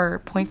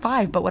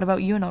 4.5. But what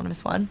about you,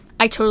 Anonymous One?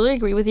 I totally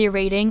agree with your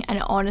rating,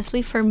 and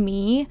honestly for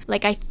me,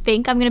 like, I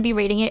think I'm gonna be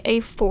rating it a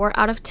 4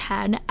 out of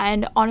 10,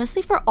 and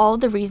honestly for all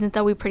the reasons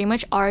that we pretty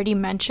much already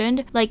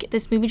mentioned, like,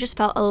 this movie just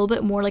felt a little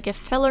bit more like a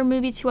filler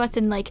movie to us,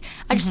 and like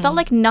I just felt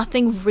like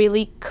nothing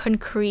really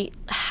concrete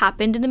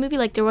happened in the movie.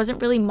 Like, there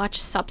wasn't really much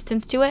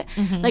substance to it.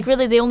 Like,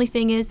 really the only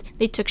thing is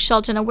they took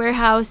shelter in a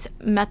warehouse,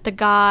 met the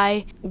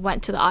guy,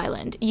 went to the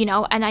island, you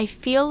know. And I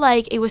feel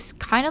like it was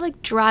kind of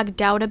like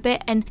dragged out a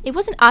bit, and it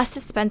wasn't as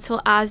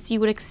suspenseful as you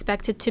would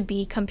expect it to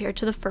be compared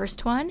to the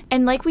first one.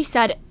 And like we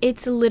said,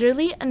 it's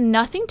literally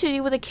nothing to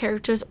do with the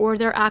characters or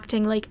their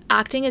acting. Like,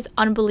 acting is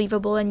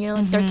unbelievable, and you know,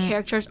 like, their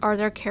characters are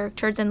their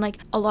characters, and like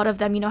a lot of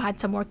them, you know, had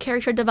some more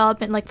character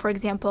development. Like, for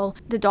example,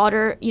 the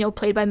daughter, you know,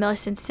 played by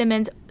Millicent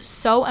Simmons,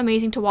 so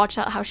amazing to watch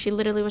that, how she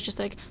literally was just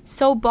like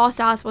so boss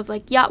ass, was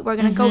like, yeah, we're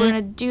gonna go, we're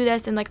gonna do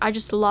this. And like, I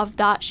just love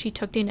that she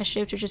took the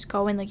initiative to just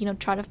go and like, you know,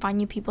 try to find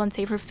new people and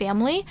save her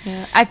family.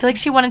 I feel like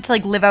she wanted to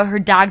like live out her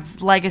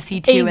dad's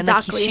legacy too, and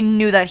like she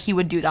knew that he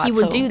would do that. He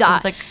would do that. It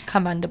was like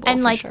commendable.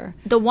 And for like sure.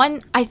 the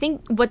one, I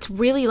think what's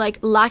really like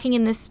lacking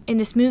in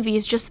this movie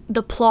is just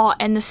the plot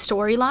and the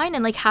storyline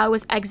and like how it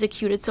was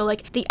executed. So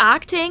like the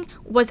acting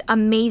was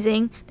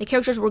amazing, the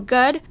characters were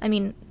good. I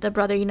mean, the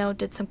brother, you know,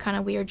 did some kind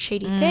of weird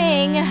shady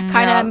thing,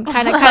 kind of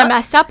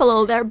messed up a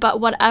little there,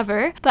 but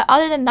whatever. But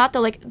other than that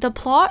though, like the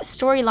plot,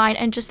 storyline,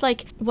 and just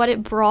like what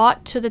it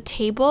brought to the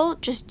table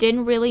just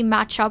didn't really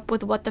match up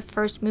with what the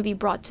first movie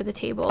brought to the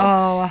table.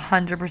 Oh,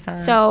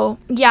 100%. So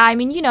yeah, I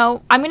mean, you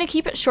know, I'm gonna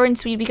keep it short and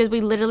sweet because we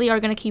literally are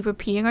gonna keep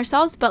repeating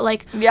ourselves, but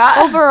like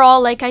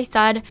overall, like I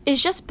said,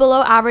 it's just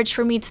below average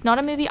for me. It's not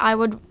a movie I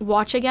would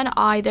watch again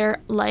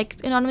either, like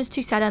Anonymous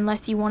 2 said,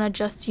 unless you want to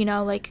just, you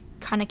know, like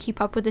kind of keep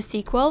up with the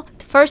sequel.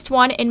 The first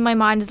one in my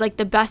mind is like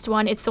the best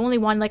one. It's the only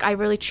one like I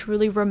really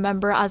truly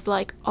remember as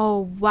like, oh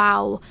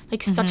wow,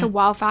 like such a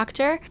wow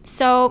factor.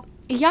 So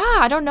yeah,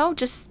 I don't know, it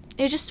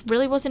just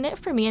really wasn't it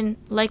for me. And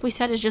like we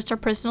said, it's just our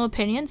personal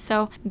opinion,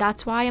 so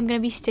that's why I'm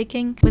gonna be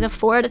sticking with a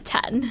 4 out of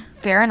 10.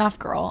 Fair enough,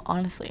 girl,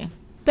 honestly.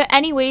 But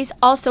anyways,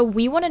 also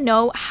we want to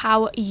know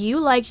how you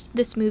liked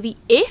this movie,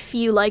 if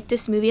you liked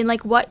this movie, and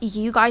like what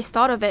you guys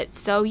thought of it.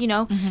 So, you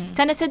know,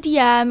 send us a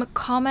DM,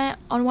 comment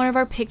on one of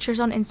our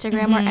pictures on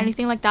Instagram or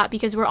anything like that,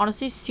 because we're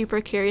honestly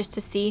super curious to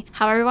see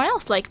how everyone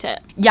else liked it.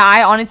 Yeah,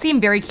 I honestly am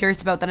very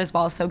curious about that as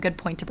well, so good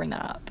point to bring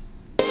that up.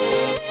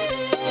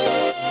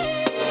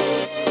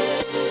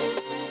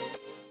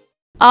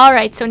 All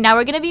right, so now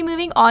we're going to be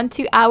moving on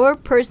to our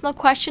personal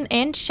question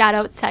and shout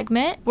out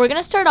segment. We're going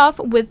to start off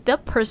with the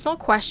personal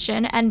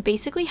question, and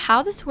basically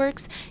how this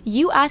works,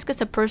 you ask us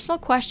a personal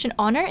question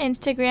on our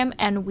Instagram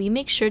and we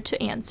make sure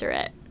to answer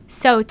it.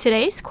 So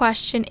today's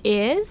question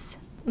is,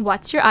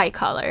 what's your eye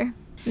color?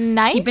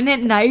 Nice. Keeping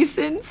it nice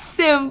and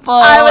simple.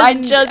 I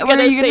was just going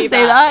to say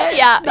that.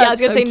 Yeah, I was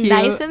going to say cute.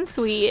 nice and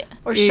sweet,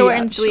 or short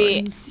and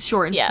sweet.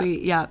 Short and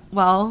sweet, yeah.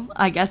 Well,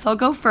 I guess I'll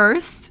go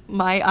first.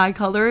 My eye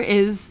color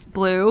is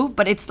blue,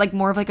 but it's like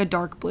more of like a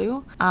dark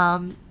blue.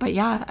 But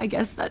yeah, I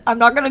guess that I'm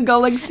not gonna go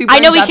like super. I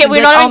know we're not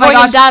even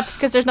going in depth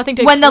because there's nothing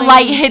to explain. When the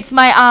light hits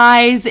my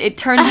eyes, it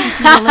turns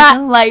into like a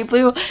light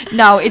blue.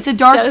 No, it's a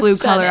dark blue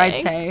color,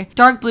 I'd say.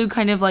 Dark blue,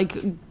 kind of like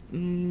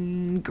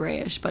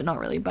grayish, but not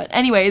really. But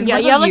anyways, yeah,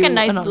 you have like a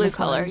nice blue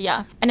color.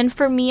 Yeah. And then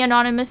for me,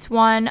 anonymous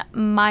one,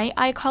 my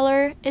eye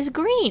color is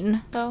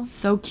green.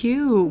 So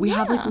cute. We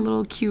have like a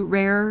little cute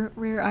rare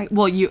eye.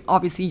 Well, you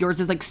obviously, yours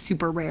is like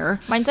super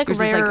rare. Mine's like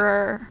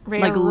rare,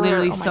 like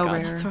literally oh my so God,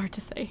 rare. That's so hard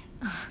to say.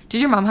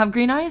 Did your mom have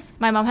green eyes?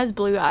 My mom has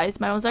blue eyes.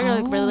 My one's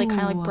like really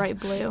kind of like bright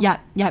blue. Yeah.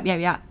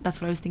 That's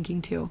what I was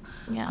thinking too.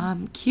 Yeah.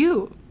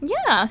 Cute.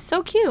 Yeah,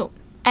 so cute.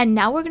 And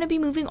now we're going to be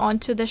moving on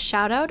to the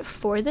shout out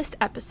for this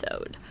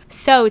episode.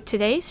 So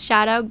today's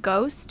shout out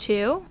goes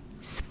to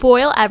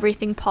Spoil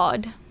Everything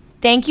Pod.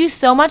 Thank you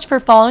so much for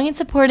following and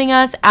supporting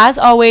us. As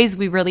always,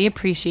 we really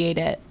appreciate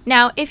it.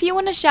 Now, if you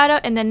want a shout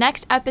out in the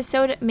next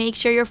episode, make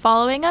sure you're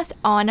following us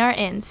on our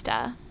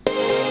Insta.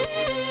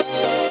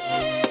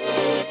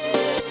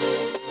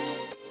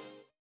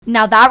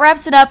 Now that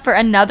wraps it up for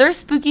another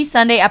Spooky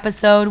Sunday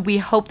episode. We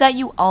hope that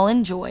you all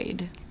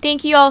enjoyed.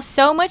 Thank you all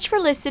so much for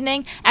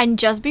listening. And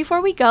just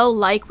before we go,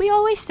 like we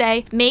always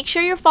say, make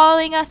sure you're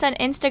following us on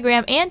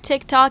Instagram and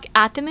TikTok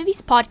at The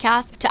Movies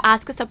Podcast to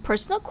ask us a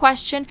personal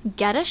question,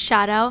 get a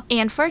shout out,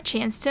 and for a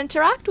chance to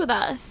interact with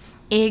us.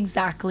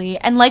 Exactly.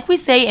 And like we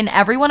say in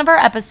every one of our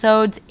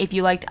episodes, if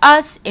you liked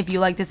us, if you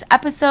like this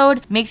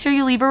episode, make sure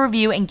you leave a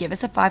review and give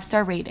us a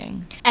 5-star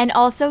rating. And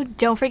also,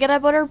 don't forget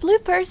about our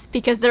bloopers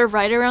because they're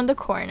right around the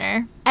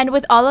corner. And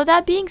with all of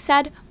that being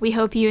said, we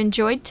hope you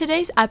enjoyed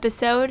today's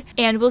episode,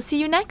 and we'll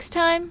see you next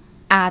time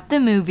at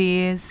the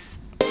movies.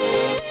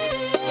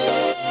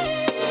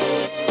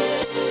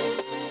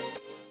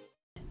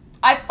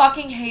 I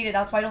fucking hate it.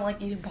 That's why I don't like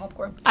eating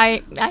popcorn.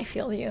 I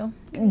feel you.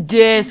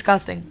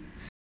 Disgusting.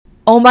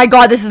 Oh my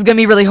God, this is gonna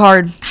be really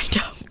hard. I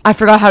know. I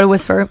forgot how to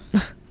whisper.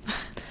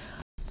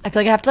 I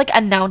feel like I have to like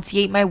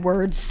enunciate my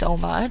words so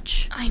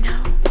much. I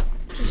know.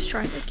 Just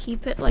trying to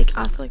keep it like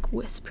as like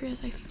whispery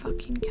as I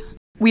fucking can.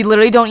 We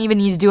literally don't even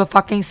need to do a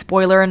fucking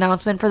spoiler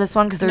announcement for this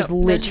one because there's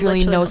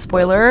literally no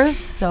spoilers.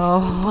 So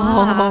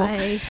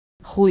why?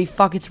 Holy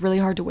fuck, it's really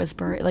hard to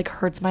whisper. It like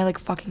hurts my like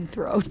fucking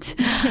throat.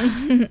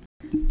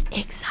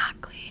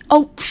 Exactly.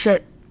 Oh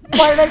shit.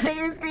 Why did I say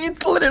it was me?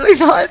 It's literally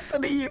not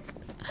Steve.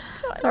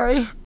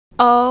 Sorry.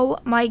 Oh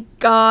my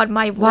God,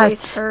 my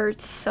voice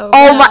hurts so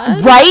bad.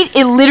 bad. My, right?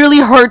 It literally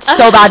hurts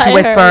so bad to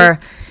whisper.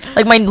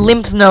 Like my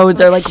lymph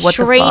nodes are like, what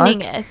the fuck?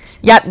 Straining it.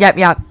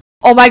 Yep.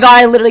 Oh my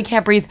God, I literally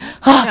can't breathe.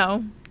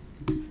 No.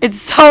 It's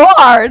so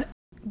hard.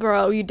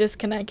 Bro, you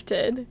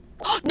disconnected.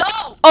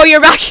 No! Oh,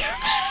 you're back.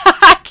 You're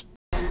back.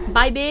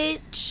 Bye,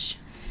 bitch.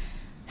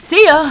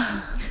 See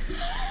ya.